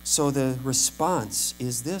 So the response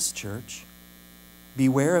is this, church.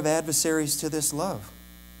 Beware of adversaries to this love.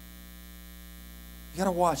 You got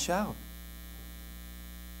to watch out.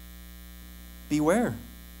 Beware.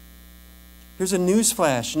 Here's a news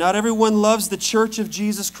flash. Not everyone loves the church of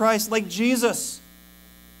Jesus Christ like Jesus.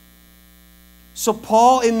 So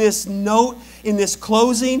Paul, in this note, in this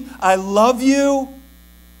closing, I love you,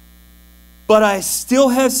 but I still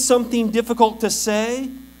have something difficult to say.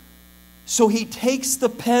 So he takes the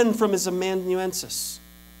pen from his amanuensis,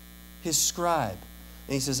 his scribe,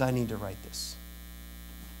 and he says, I need to write this.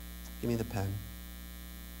 Give me the pen.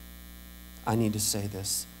 I need to say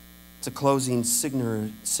this. It's a closing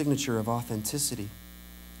signature of authenticity.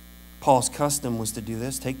 Paul's custom was to do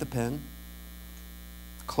this, take the pen,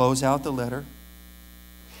 close out the letter.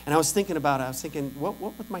 And I was thinking about it.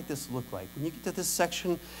 What might this look like? When you get to this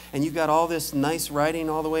section and you've got all this nice writing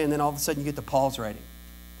all the way, and then all of a sudden you get to Paul's writing,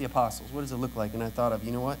 the apostles. What does it look like? And I thought of,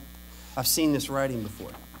 you know what? I've seen this writing before.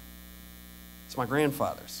 It's my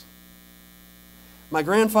grandfather's. My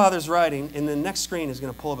grandfather's writing, and the next screen is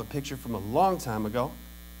going to pull up a picture from a long time ago.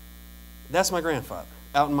 That's my grandfather,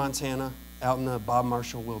 out in Montana, out in the Bob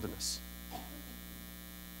Marshall wilderness.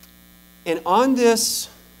 And on this,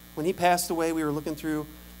 when he passed away, we were looking through,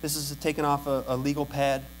 this is taken off a legal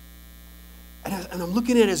pad. And I'm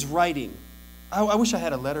looking at his writing. I wish I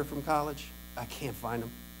had a letter from college. I can't find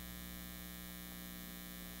them.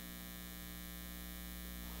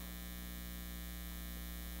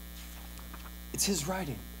 It's his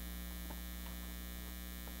writing.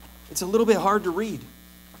 It's a little bit hard to read.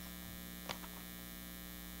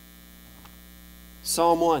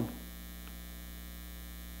 Psalm 1.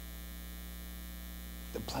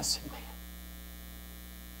 The blessed man.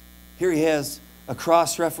 Here he has a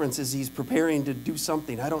cross-reference as he's preparing to do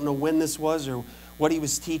something. I don't know when this was or what he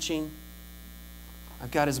was teaching.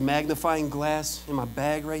 I've got his magnifying glass in my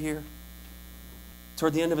bag right here.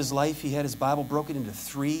 Toward the end of his life, he had his Bible broken into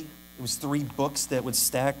 3. It was 3 books that would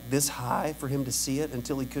stack this high for him to see it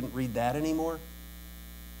until he couldn't read that anymore.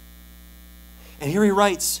 And here he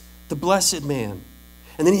writes, the blessed man.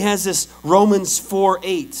 And then he has this Romans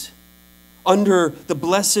 4:8 under the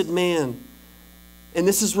blessed man. And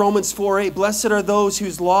this is Romans 4:8. Blessed are those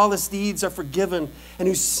whose lawless deeds are forgiven and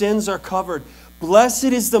whose sins are covered. Blessed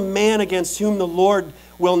is the man against whom the Lord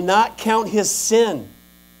will not count his sin.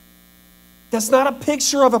 That's not a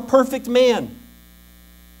picture of a perfect man.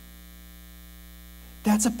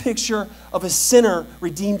 That's a picture of a sinner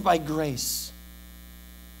redeemed by grace.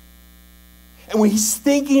 And when he's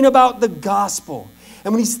thinking about the gospel,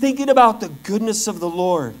 and when he's thinking about the goodness of the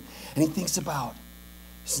Lord, and he thinks about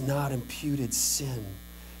it's not imputed sin,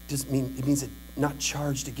 it means it's not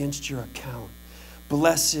charged against your account.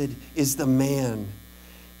 Blessed is the man.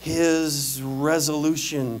 His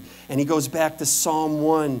resolution, and he goes back to Psalm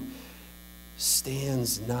 1,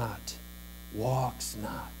 stands not, walks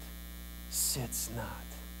not, sits not.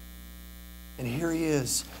 And here he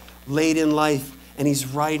is, late in life, and he's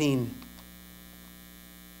writing,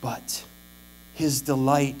 but his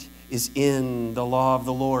delight is in the law of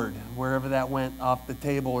the Lord, wherever that went off the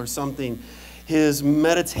table or something. His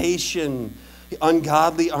meditation,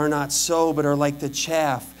 ungodly are not so, but are like the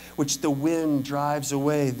chaff which the wind drives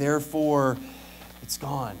away. Therefore, it's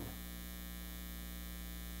gone.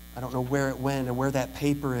 I don't know where it went or where that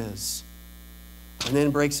paper is. And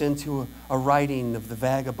then breaks into a writing of the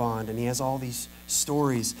vagabond, and he has all these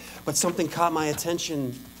stories. But something caught my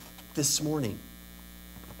attention this morning.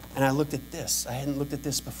 And I looked at this. I hadn't looked at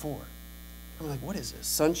this before. I'm like, what is this?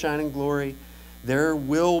 Sunshine and glory. There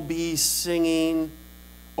will be singing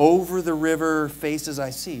over the river, faces I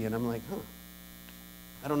see. And I'm like,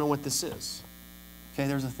 I don't know what this is. Okay,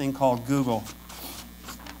 there's a thing called Google.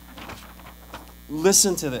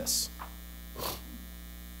 Listen to this.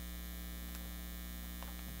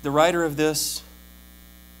 The writer of this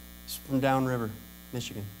is from downriver,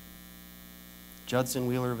 Michigan. Judson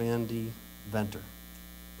Wheeler Van D. Venter.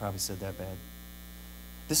 Probably said that bad.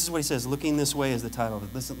 This is what he says. Looking This Way is the title of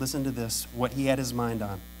it. Listen to this, what he had his mind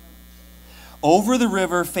on. Over the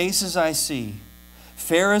river, faces I see,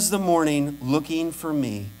 fair as the morning, looking for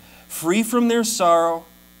me, free from their sorrow,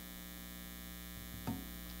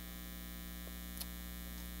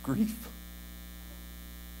 grief,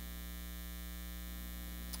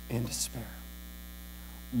 and despair.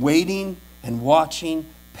 Waiting and watching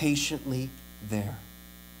patiently there.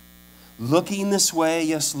 Looking this way,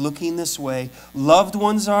 yes, looking this way. Loved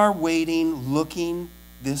ones are waiting, looking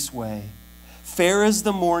this way. Fair as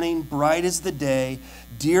the morning, bright as the day.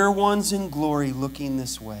 Dear ones in glory, looking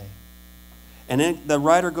this way. And then the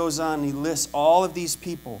writer goes on and he lists all of these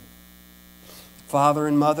people. Father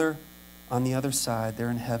and mother on the other side,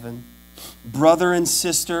 they're in heaven. Brother and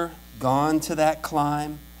sister, gone to that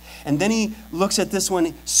clime. And then he looks at this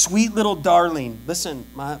one, sweet little darling. Listen,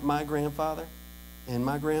 my grandfather and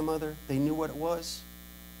my grandmother, they knew what it was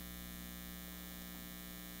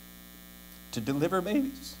to deliver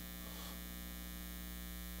babies.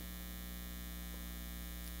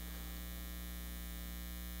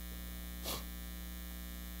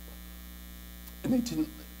 And they didn't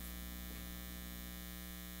live.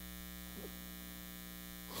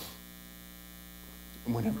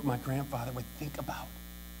 And whenever my grandfather would think about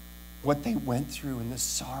what they went through and the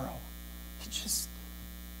sorrow, he just,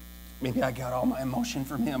 maybe I got all my emotion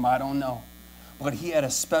from him, I don't know. But he had a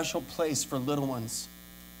special place for little ones.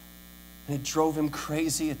 And it drove him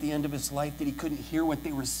crazy at the end of his life that he couldn't hear what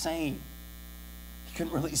they were saying. He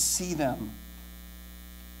couldn't really see them.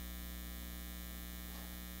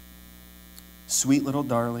 Sweet little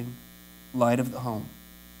darling, light of the home.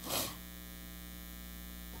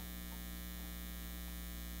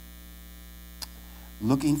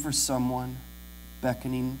 Looking for someone,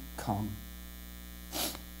 beckoning, come.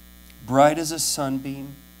 Bright as a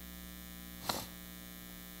sunbeam.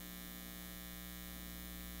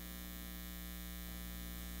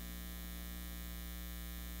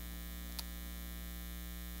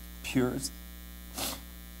 pure as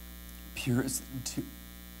dew.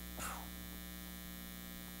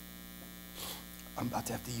 I'm about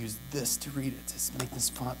to have to use this to read it, to make this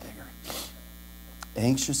font bigger.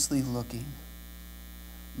 Anxiously looking,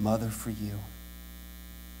 mother for you.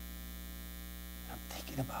 I'm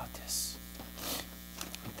thinking about this.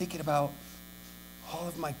 I'm thinking about all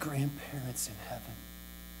of my grandparents in heaven.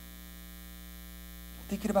 I'm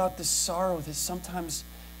thinking about the sorrow that sometimes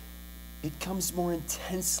it comes more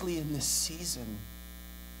intensely in this season.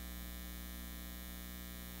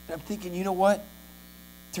 And I'm thinking, you know what?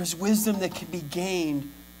 There's wisdom that can be gained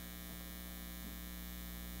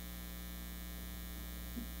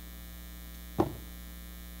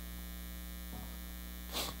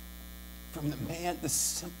from the man, the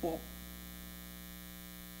simple,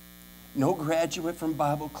 no graduate from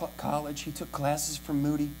Bible college. He took classes from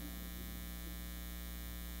Moody.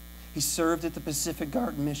 He served at the Pacific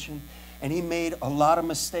Garden Mission, and he made a lot of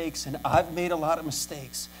mistakes, and I've made a lot of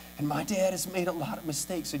mistakes, and my dad has made a lot of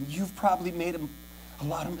mistakes, and you've probably made a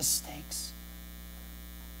lot of mistakes.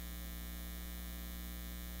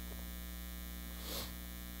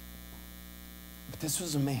 But this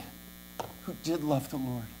was a man who did love the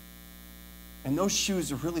Lord. And those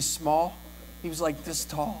shoes are really small. He was like this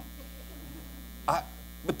tall.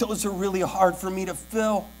 But those are really hard for me to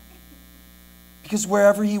fill. Because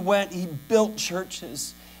wherever he went, he built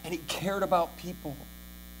churches and he cared about people.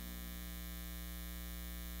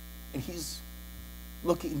 And he's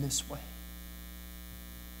looking this way.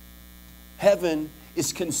 Heaven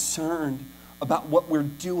is concerned about what we're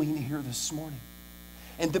doing here this morning.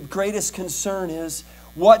 And the greatest concern is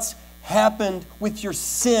what's happened with your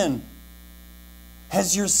sin.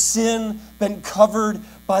 Has your sin been covered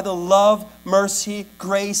by the love, mercy,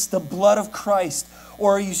 grace, the blood of Christ?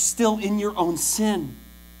 Or are you still in your own sin?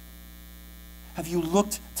 Have you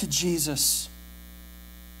looked to Jesus?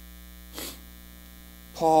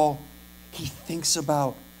 Paul, he thinks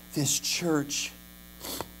about this church.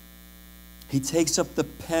 He takes up the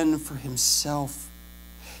pen for himself.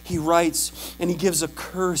 He writes and he gives a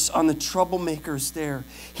curse on the troublemakers there.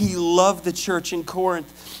 He loved the church in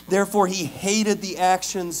Corinth. Therefore, he hated the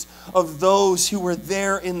actions of those who were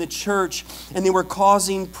there in the church, and they were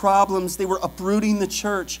causing problems. They were uprooting the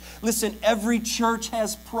church. Listen, every church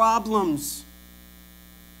has problems.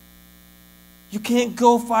 You can't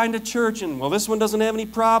go find a church and, well, this one doesn't have any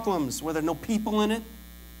problems, where there are no people in it.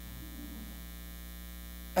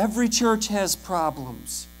 Every church has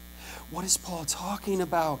problems. What is Paul talking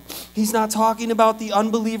about? He's not talking about the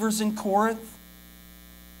unbelievers in Corinth.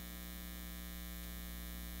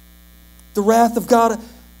 The wrath of God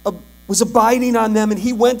was abiding on them, and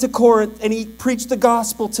he went to Corinth and he preached the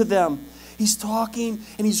gospel to them. He's talking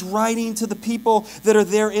and he's writing to the people that are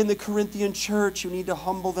there in the Corinthian church who need to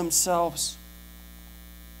humble themselves.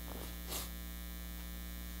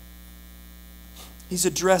 He's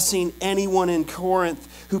addressing anyone in Corinth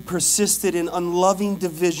who persisted in unloving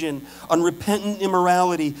division, unrepentant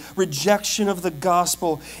immorality, rejection of the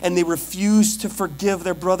gospel, and they refused to forgive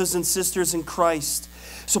their brothers and sisters in Christ.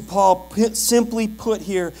 So Paul simply put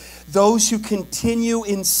here, those who continue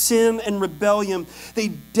in sin and rebellion, they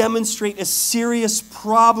demonstrate a serious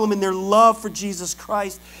problem in their love for Jesus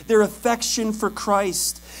Christ, their affection for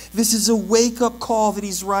Christ. This is a wake-up call that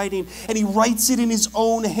he's writing, and he writes it in his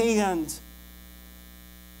own hand.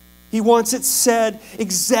 He wants it said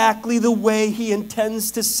exactly the way he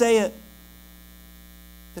intends to say it.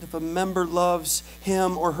 That if a member loves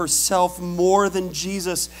him or herself more than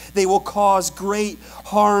Jesus, they will cause great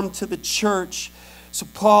harm to the church. So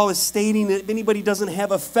Paul is stating that if anybody doesn't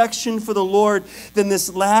have affection for the Lord, then this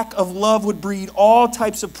lack of love would breed all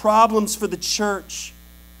types of problems for the church.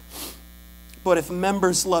 But if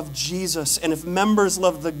members love Jesus, and if members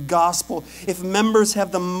love the gospel, if members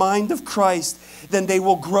have the mind of Christ, then they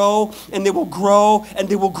will grow, and they will grow, and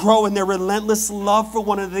they will grow in their relentless love for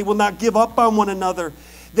one another. They will not give up on one another.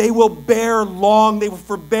 They will bear long, they will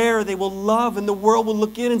forbear, they will love, and the world will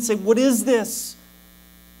look in and say, what is this?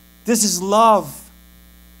 This is love.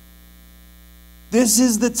 This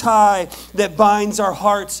is the tie that binds our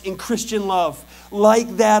hearts in Christian love.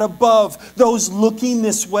 Like that above, those looking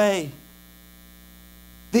this way.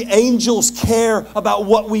 The angels care about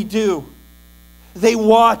what we do. They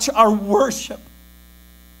watch our worship.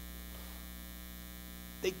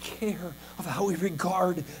 They care of how we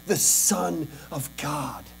regard the Son of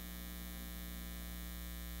God.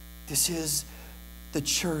 This is the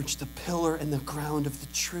church, the pillar and the ground of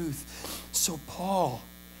the truth. So Paul,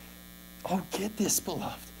 oh, get this,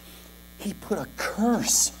 beloved. He put a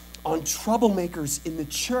curse on troublemakers in the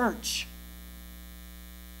church.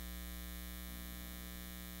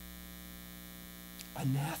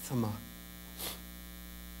 anathema.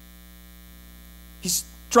 He's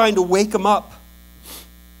trying to wake them up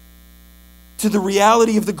to the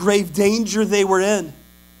reality of the grave danger they were in.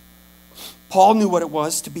 Paul knew what it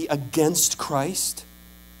was to be against Christ.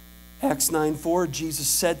 Acts 9:4, Jesus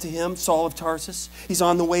said to him, Saul of Tarsus, he's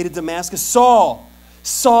on the way to Damascus, Saul,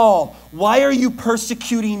 Saul, why are you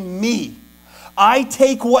persecuting me? I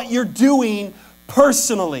take what you're doing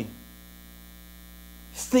personally.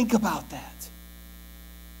 Think about that.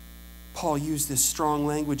 Paul used this strong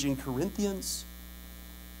language in Corinthians.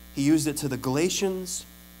 He used it to the Galatians.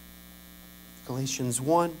 Galatians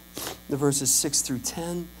 1, the verses 6 through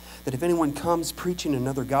 10, that if anyone comes preaching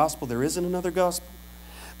another gospel, there isn't another gospel.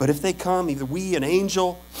 But if they come, either we, an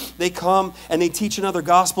angel, they come and they teach another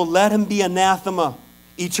gospel, let him be anathema,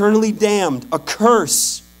 eternally damned, a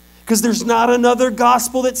curse. Because there's not another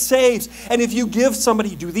gospel that saves. And if you give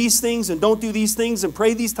somebody, do these things and don't do these things and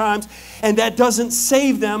pray these times, and that doesn't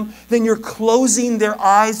save them, then you're closing their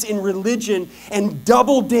eyes in religion and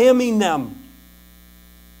double damning them.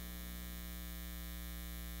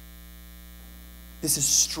 This is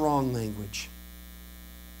strong language.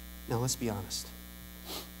 Now let's be honest.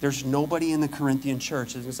 There's nobody in the Corinthian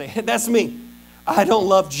church that's going to say, hey, that's me. I don't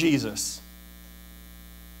love Jesus.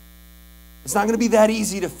 It's not going to be that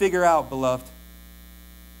easy to figure out, beloved.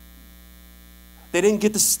 They didn't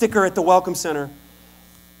get the sticker at the Welcome Center.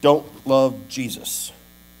 Don't love Jesus.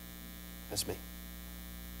 That's me.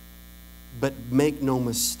 But make no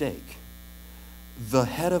mistake. The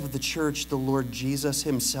head of the church, the Lord Jesus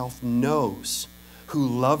himself, knows who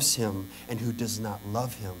loves him and who does not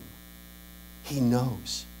love him. He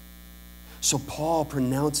knows. So Paul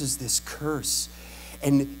pronounces this curse.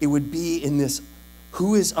 And it would be in this,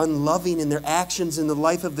 who is unloving in their actions in the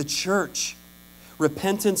life of the church.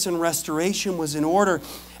 Repentance and restoration was in order.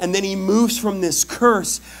 And then he moves from this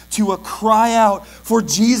curse to a cry out for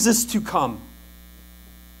Jesus to come.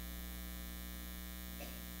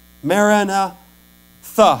 Maranatha.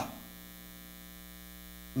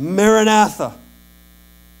 Maranatha.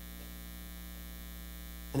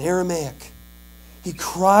 In Aramaic. He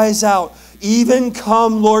cries out, even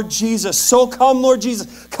come, Lord Jesus. So come, Lord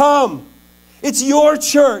Jesus. Come. It's your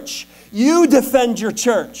church. You defend your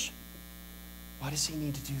church. Why does he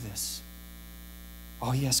need to do this?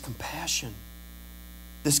 Oh, he has compassion.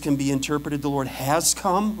 This can be interpreted, the Lord has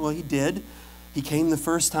come. Well, he did. He came the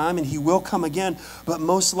first time and he will come again. But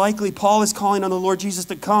most likely, Paul is calling on the Lord Jesus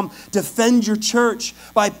to come defend your church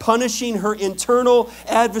by punishing her internal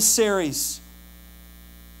adversaries.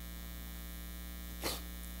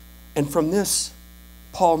 And from this,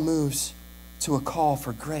 Paul moves to a call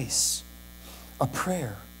for grace, a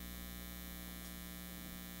prayer.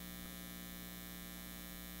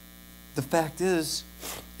 The fact is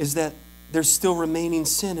that there's still remaining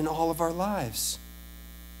sin in all of our lives.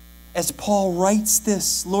 As Paul writes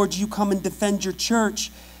this, Lord, you come and defend your church,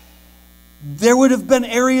 there would have been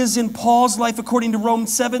areas in Paul's life, according to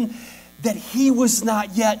Romans 7, that he was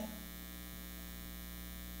not yet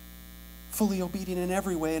fully obedient in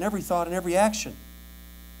every way, in every thought, in every action.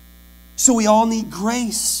 So we all need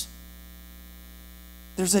grace.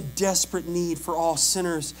 There's a desperate need for all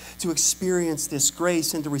sinners to experience this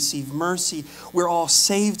grace and to receive mercy. We're all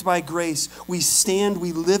saved by grace. We stand,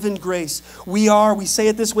 we live in grace. We say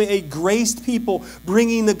it this way, a graced people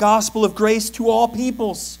bringing the gospel of grace to all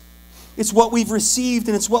peoples. It's what we've received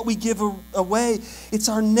and it's what we give away. It's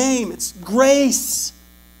our name. It's grace.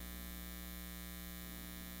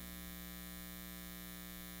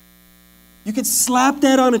 You could slap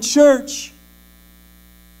that on a church.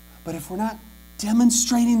 But if we're not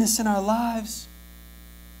demonstrating this in our lives,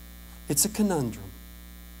 it's a conundrum.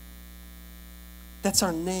 That's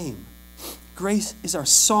our name. Grace is our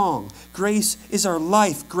song. Grace is our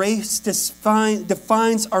life. Grace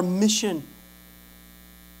defines our mission.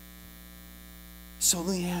 So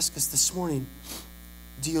let me ask us this morning,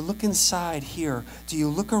 do you look inside here? Do you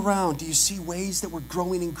look around? Do you see ways that we're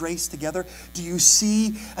growing in grace together? Do you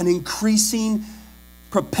see an increasing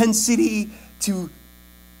propensity to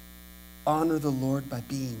honor the Lord by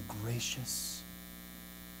being gracious?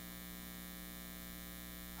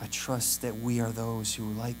 I trust that we are those who,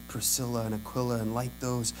 like Priscilla and Aquila, and like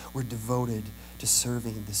those, we're devoted to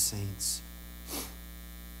serving the saints.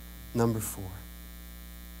 Number four,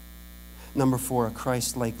 a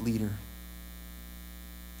Christ-like leader,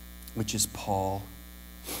 which is Paul.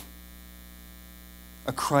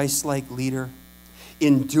 A Christ-like leader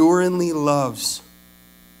enduringly loves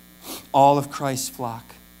all of Christ's flock.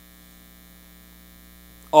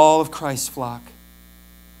 All of Christ's flock.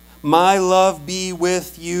 My love be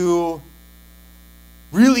with you.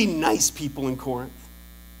 Really nice people in Corinth.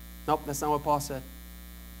 Nope, that's not what Paul said.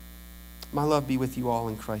 My love be with you all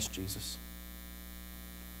in Christ Jesus.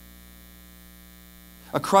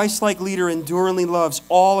 A Christ-like leader enduringly loves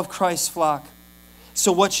all of Christ's flock.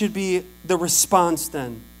 So what should be the response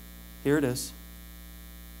then? Here it is.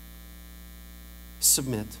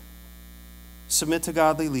 Submit. Submit to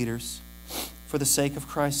godly leaders for the sake of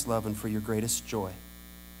Christ's love and for your greatest joy.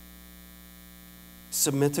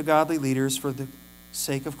 Submit to godly leaders for the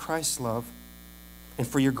sake of Christ's love and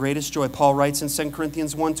for your greatest joy. Paul writes in 2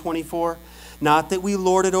 Corinthians 1:24, not that we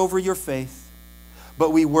lord it over your faith,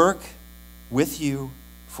 but we work with you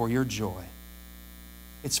for your joy.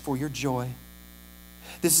 It's for your joy.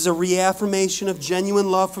 This is a reaffirmation of genuine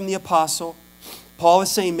love from the apostle. Paul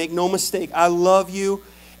is saying, make no mistake, I love you.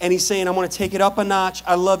 And he's saying, I want to take it up a notch.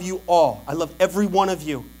 I love you all. I love every one of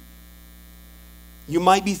you. You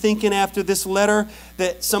might be thinking after this letter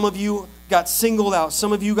that some of you got singled out.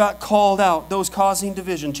 Some of you got called out. Those causing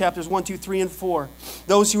division. Chapters 1, 2, 3, and 4.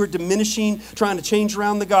 Those who are diminishing, trying to change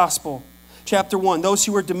around the gospel. Chapter 1. Those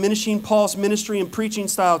who are diminishing Paul's ministry and preaching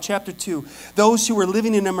style. Chapter 2. Those who are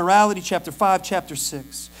living in immorality. Chapter 5, chapter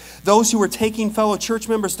 6. Those who are taking fellow church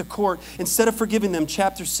members to court instead of forgiving them,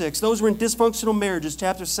 chapter 6. Those who are in dysfunctional marriages,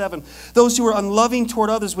 chapter 7. Those who are unloving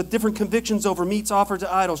toward others with different convictions over meats offered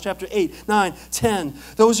to idols, chapter 8, 9, 10.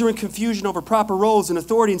 Those who are in confusion over proper roles and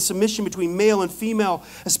authority and submission between male and female,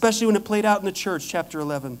 especially when it played out in the church, chapter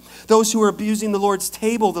 11. Those who are abusing the Lord's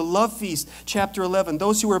table, the love feast, chapter 11.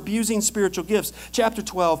 Those who are abusing spiritual gifts, chapter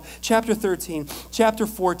 12, chapter 13, chapter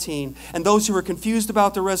 14. And those who are confused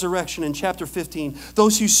about the resurrection in chapter 15.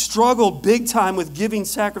 Those who struggle big time with giving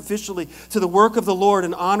sacrificially to the work of the Lord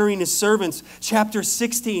and honoring his servants, chapter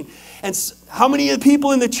 16. And how many of the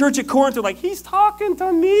people in the church at Corinth are like, he's talking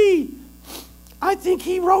to me. I think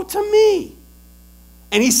he wrote to me.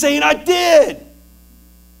 And he's saying, I did.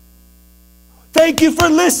 Thank you for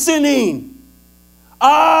listening.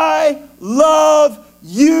 I love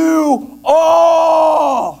you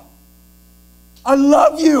all. I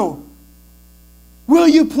love you. Will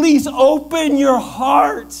you please open your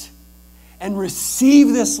heart and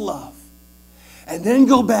receive this love? And then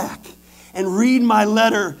go back and read my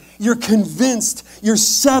letter. You're convinced, you're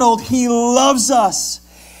settled. He loves us.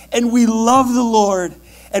 And we love the Lord.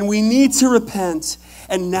 And we need to repent.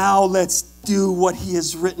 And now let's do what he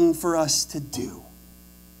has written for us to do.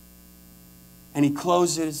 And he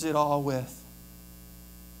closes it all with,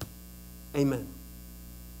 amen.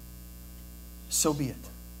 So be it.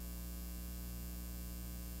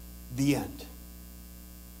 The end.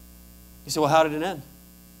 You say, well, how did it end?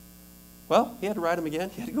 Well, he had to write them again.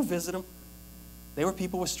 He had to go visit them. They were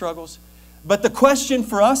people with struggles. But the question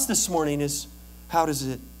for us this morning is, how does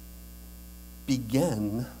it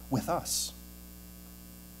begin with us?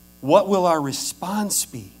 What will our response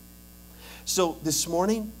be? So this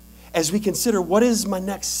morning, as we consider what is my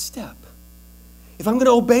next step, if I'm going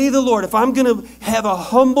to obey the Lord, if I'm going to have a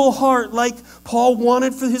humble heart like Paul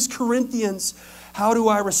wanted for his Corinthians, how do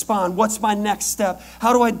I respond? What's my next step?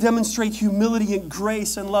 How do I demonstrate humility and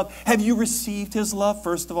grace and love? Have you received his love?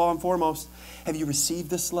 First of all and foremost, have you received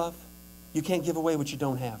this love? You can't give away what you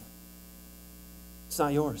don't have. It's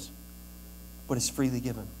not yours, but it's freely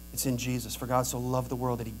given. It's in Jesus. For God so loved the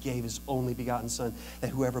world that he gave his only begotten Son, that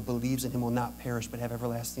whoever believes in him will not perish but have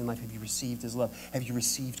everlasting life. Have you received his love? Have you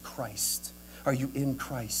received Christ? Are you in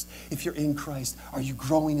Christ? If you're in Christ, are you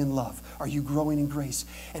growing in love? Are you growing in grace?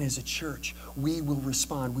 And as a church, we will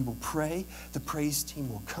respond. We will pray. The praise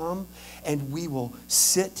team will come, and we will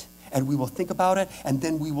sit, and we will think about it, and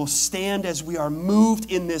then we will stand as we are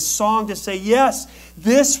moved in this song to say, yes,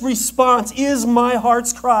 this response is my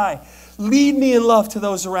heart's cry. Lead me in love to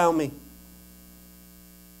those around me.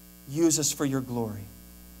 Use us for your glory.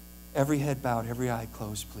 Every head bowed, every eye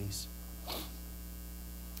closed, please.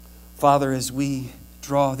 Father, as we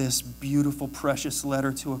draw this beautiful, precious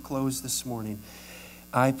letter to a close this morning,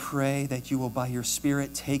 I pray that you will, by your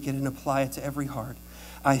Spirit, take it and apply it to every heart.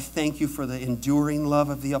 I thank you for the enduring love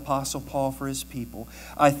of the Apostle Paul for his people.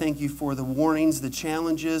 I thank you for the warnings, the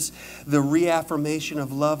challenges, the reaffirmation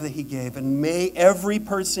of love that he gave. And may every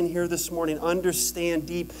person here this morning understand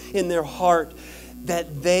deep in their heart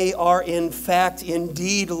that they are in fact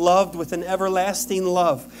indeed loved with an everlasting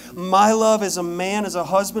love. My love as a man, as a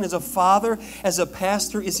husband, as a father, as a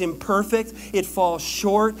pastor is imperfect. It falls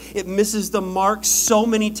short. It misses the mark so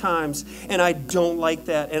many times. And I don't like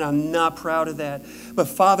that, and I'm not proud of that. But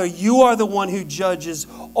Father, you are the one who judges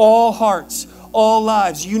all hearts, all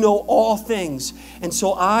lives. You know all things. And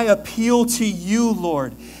so I appeal to you,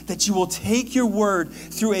 Lord, that you will take your word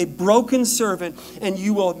through a broken servant and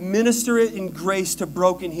you will minister it in grace to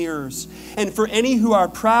broken hearers. And for any who are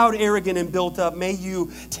proud, arrogant, and built up, may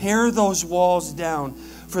you tear those walls down.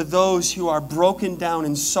 for those who are broken down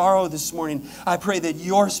in sorrow this morning. I pray that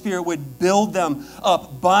your Spirit would build them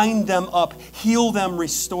up, bind them up, heal them,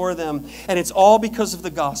 restore them. And it's all because of the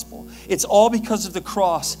gospel. It's all because of the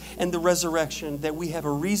cross and the resurrection that we have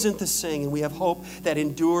a reason to sing, and we have hope that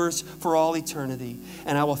endures for all eternity.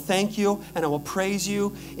 And I will thank you and I will praise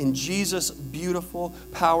you in Jesus' beautiful,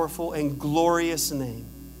 powerful, and glorious name.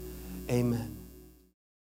 Amen.